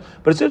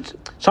 But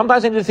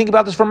sometimes I need to think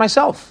about this for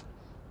myself.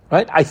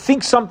 Right? I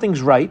think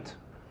something's right.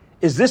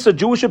 Is this a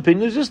Jewish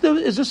opinion? Is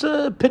this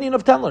an opinion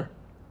of Tendler?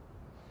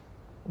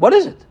 What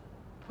is it?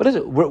 What is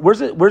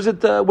it?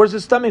 Where's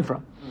it stemming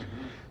from?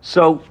 Mm-hmm.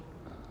 So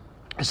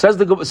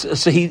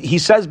he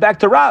says back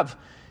to Rav.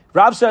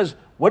 Rav says,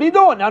 "What are you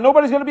doing now?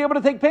 Nobody's going to be able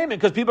to take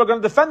payment because people are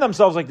going to defend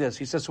themselves like this."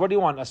 He says, "So what do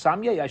you want? A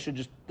samye?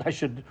 I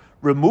should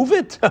remove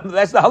it?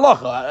 That's the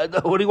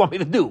halacha. What do you want me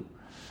to do?"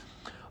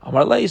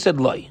 Amar Lei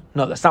said, "Loi.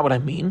 No, that's not what I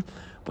mean.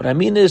 What I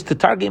mean is to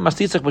target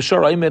mastitzach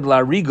b'shor aimed la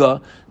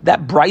riga.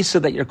 That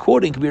brisa that you're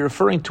quoting could be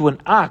referring to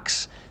an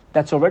ox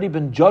that's already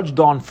been judged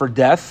on for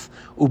death,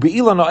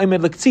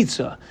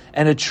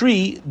 and a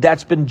tree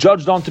that's been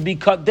judged on to be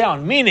cut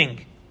down.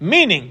 Meaning,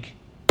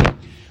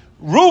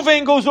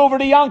 Reuven goes over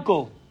to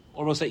Yankel,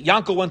 or we'll say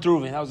Yankel went to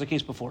Reuven. That was the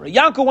case before.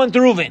 Yankel went to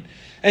Reuven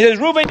and says,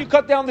 Reuven, you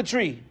cut down the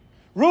tree.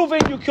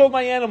 Reuven, you killed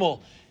my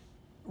animal.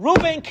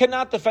 Reuven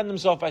cannot defend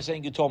himself by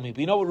saying, you told me.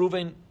 But you know what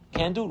Reuven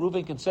can do?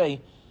 Reuven can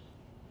say,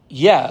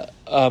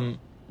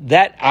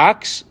 that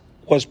ox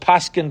was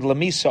paskined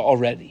lamisa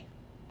already.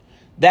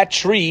 That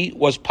tree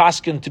was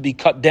paskined to be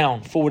cut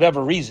down for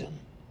whatever reason.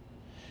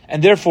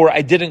 And therefore,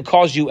 I didn't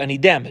cause you any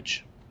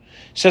damage.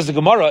 Says the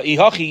Gemara,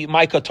 Ihachi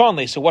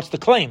maikatonle. So what's the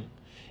claim?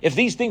 If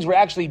these things were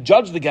actually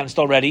judged against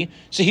already,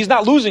 so he's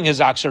not losing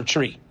his ox or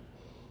tree.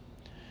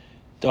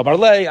 The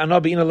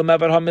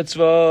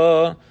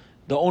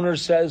owner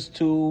says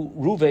to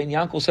Reuven,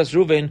 Yankel says to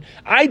Reuven,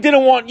 I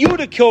didn't want you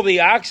to kill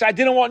the ox. I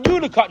didn't want you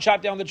to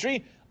chop down the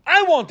tree.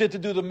 I wanted to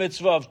do the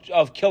mitzvah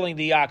of killing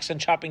the ox and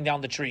chopping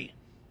down the tree.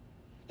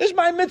 This is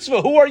my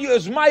mitzvah. Who are you?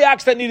 It's my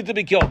ox that needed to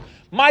be killed.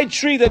 My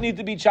tree that needed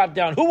to be chopped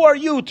down. Who are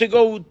you to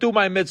go do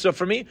my mitzvah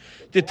for me?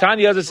 The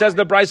Tanya, as it says in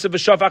the Brisa,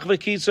 v'shafach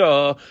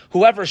v'kisa,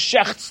 whoever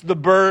shechts the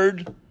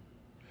bird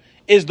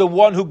is the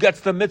one who gets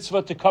the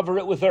mitzvah to cover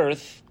it with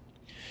earth.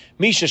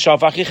 Misha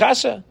shafach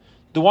yichasa,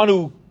 the one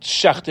who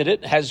shechted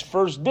it has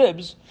first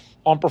dibs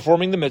on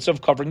performing the mitzvah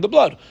of covering the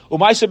blood.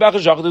 There's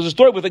a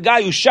story with a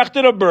guy who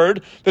shechted a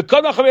bird.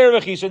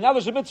 Now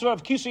there's a mitzvah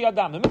of kisu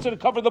yadam, the mitzvah to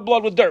cover the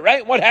blood with dirt.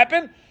 Right? What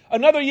happened?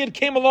 Another yid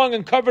came along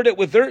and covered it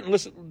with dirt. And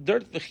listen,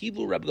 dirt. Rabbi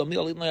Gamliel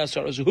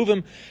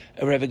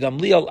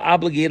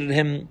obligated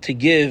him to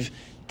give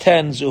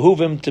 10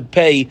 zuhuvim, to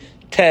pay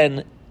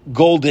 10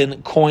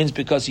 golden coins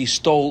because he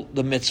stole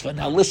the mitzvah.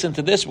 Now listen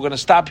to this. We're going to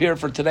stop here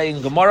for today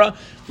in Gemara.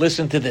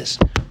 Listen to this.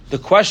 The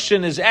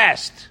question is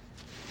asked: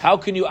 How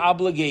can you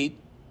obligate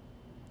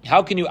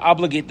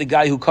the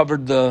guy who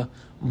covered the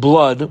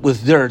blood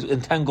with dirt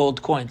and 10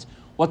 gold coins?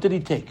 What did he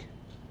take?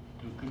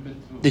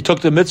 They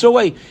took the mitzvah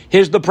away.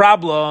 Here's the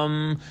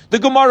problem. The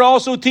Gemara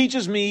also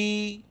teaches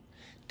me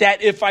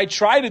that if I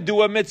try to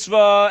do a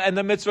mitzvah and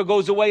the mitzvah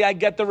goes away, I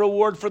get the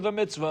reward for the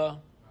mitzvah.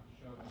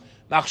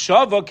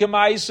 Machshava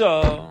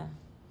k'maisa.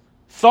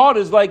 Thought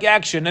is like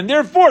action. And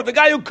therefore, the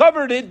guy who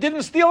covered it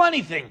didn't steal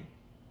anything.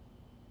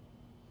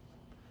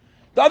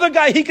 The other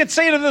guy, he could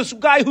say to this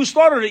guy who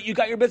slaughtered it, you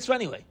got your mitzvah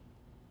anyway.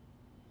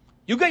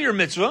 You got your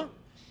mitzvah.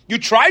 You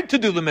tried to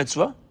do the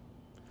mitzvah.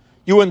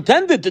 You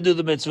intended to do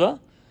the mitzvah.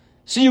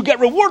 So you get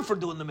reward for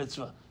doing the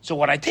mitzvah. So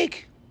what I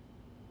take?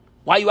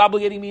 Why are you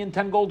obligating me in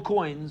 10 gold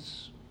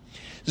coins?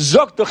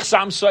 Zok the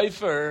Chsam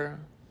Sofer.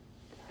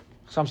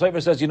 Chsam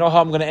Sofer says, you know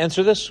how I'm going to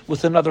answer this?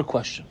 With another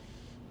question.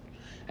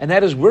 And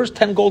that is, where's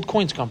 10 gold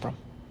coins come from?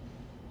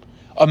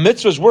 A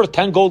mitzvah is worth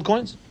 10 gold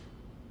coins?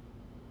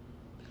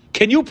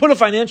 Can you put a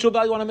financial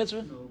value on a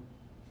mitzvah? No.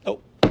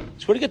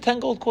 So where do you get 10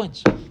 gold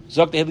coins?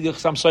 Zok the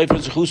Chsam Sofer,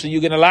 Zechus and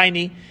Yugen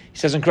Alaini. He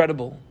says,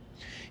 incredible.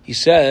 He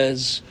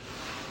says,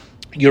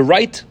 you're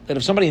right that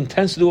if somebody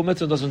intends to do a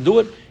mitzvah and doesn't do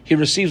it, he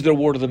receives the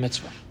reward of the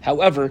mitzvah.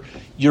 However,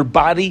 your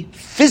body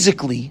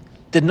physically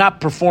did not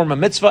perform a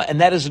mitzvah,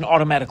 and that is an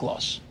automatic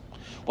loss.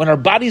 When our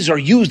bodies are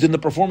used in the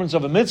performance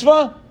of a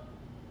mitzvah,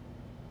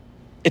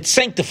 it's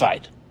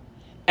sanctified.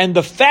 And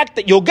the fact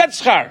that you'll get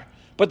schar,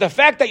 but the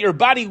fact that your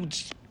body,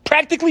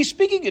 practically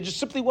speaking, it just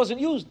simply wasn't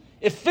used.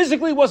 If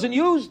physically wasn't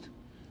used,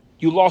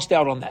 you lost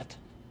out on that.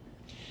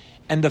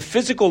 And the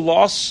physical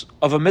loss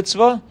of a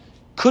mitzvah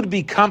could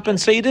be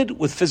compensated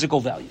with physical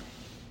value.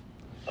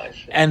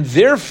 And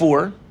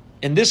therefore,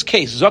 in this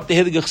case, Zok the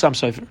Hilig Chsam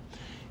Sofer,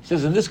 he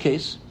says in this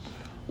case,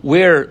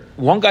 where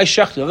one guy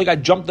shechted, the other guy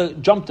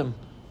jumped him,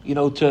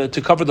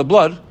 to cover the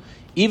blood,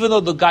 even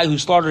though the guy who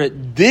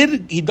slaughtered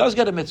it he does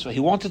get a mitzvah. He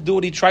wanted to do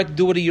it, he tried to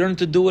do it, he yearned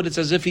to do it. It's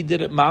as if he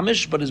did it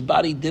mamish, but his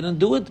body didn't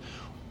do it.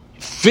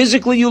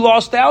 Physically, you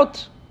lost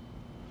out.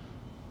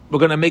 We're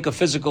going to make a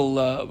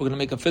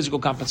physical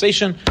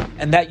compensation,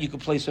 and that you could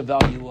place a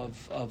value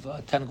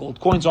of 10 gold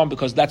coins on,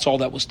 because that's all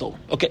that was stolen.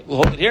 Okay, we'll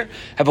hold it here.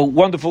 Have a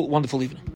wonderful, wonderful evening.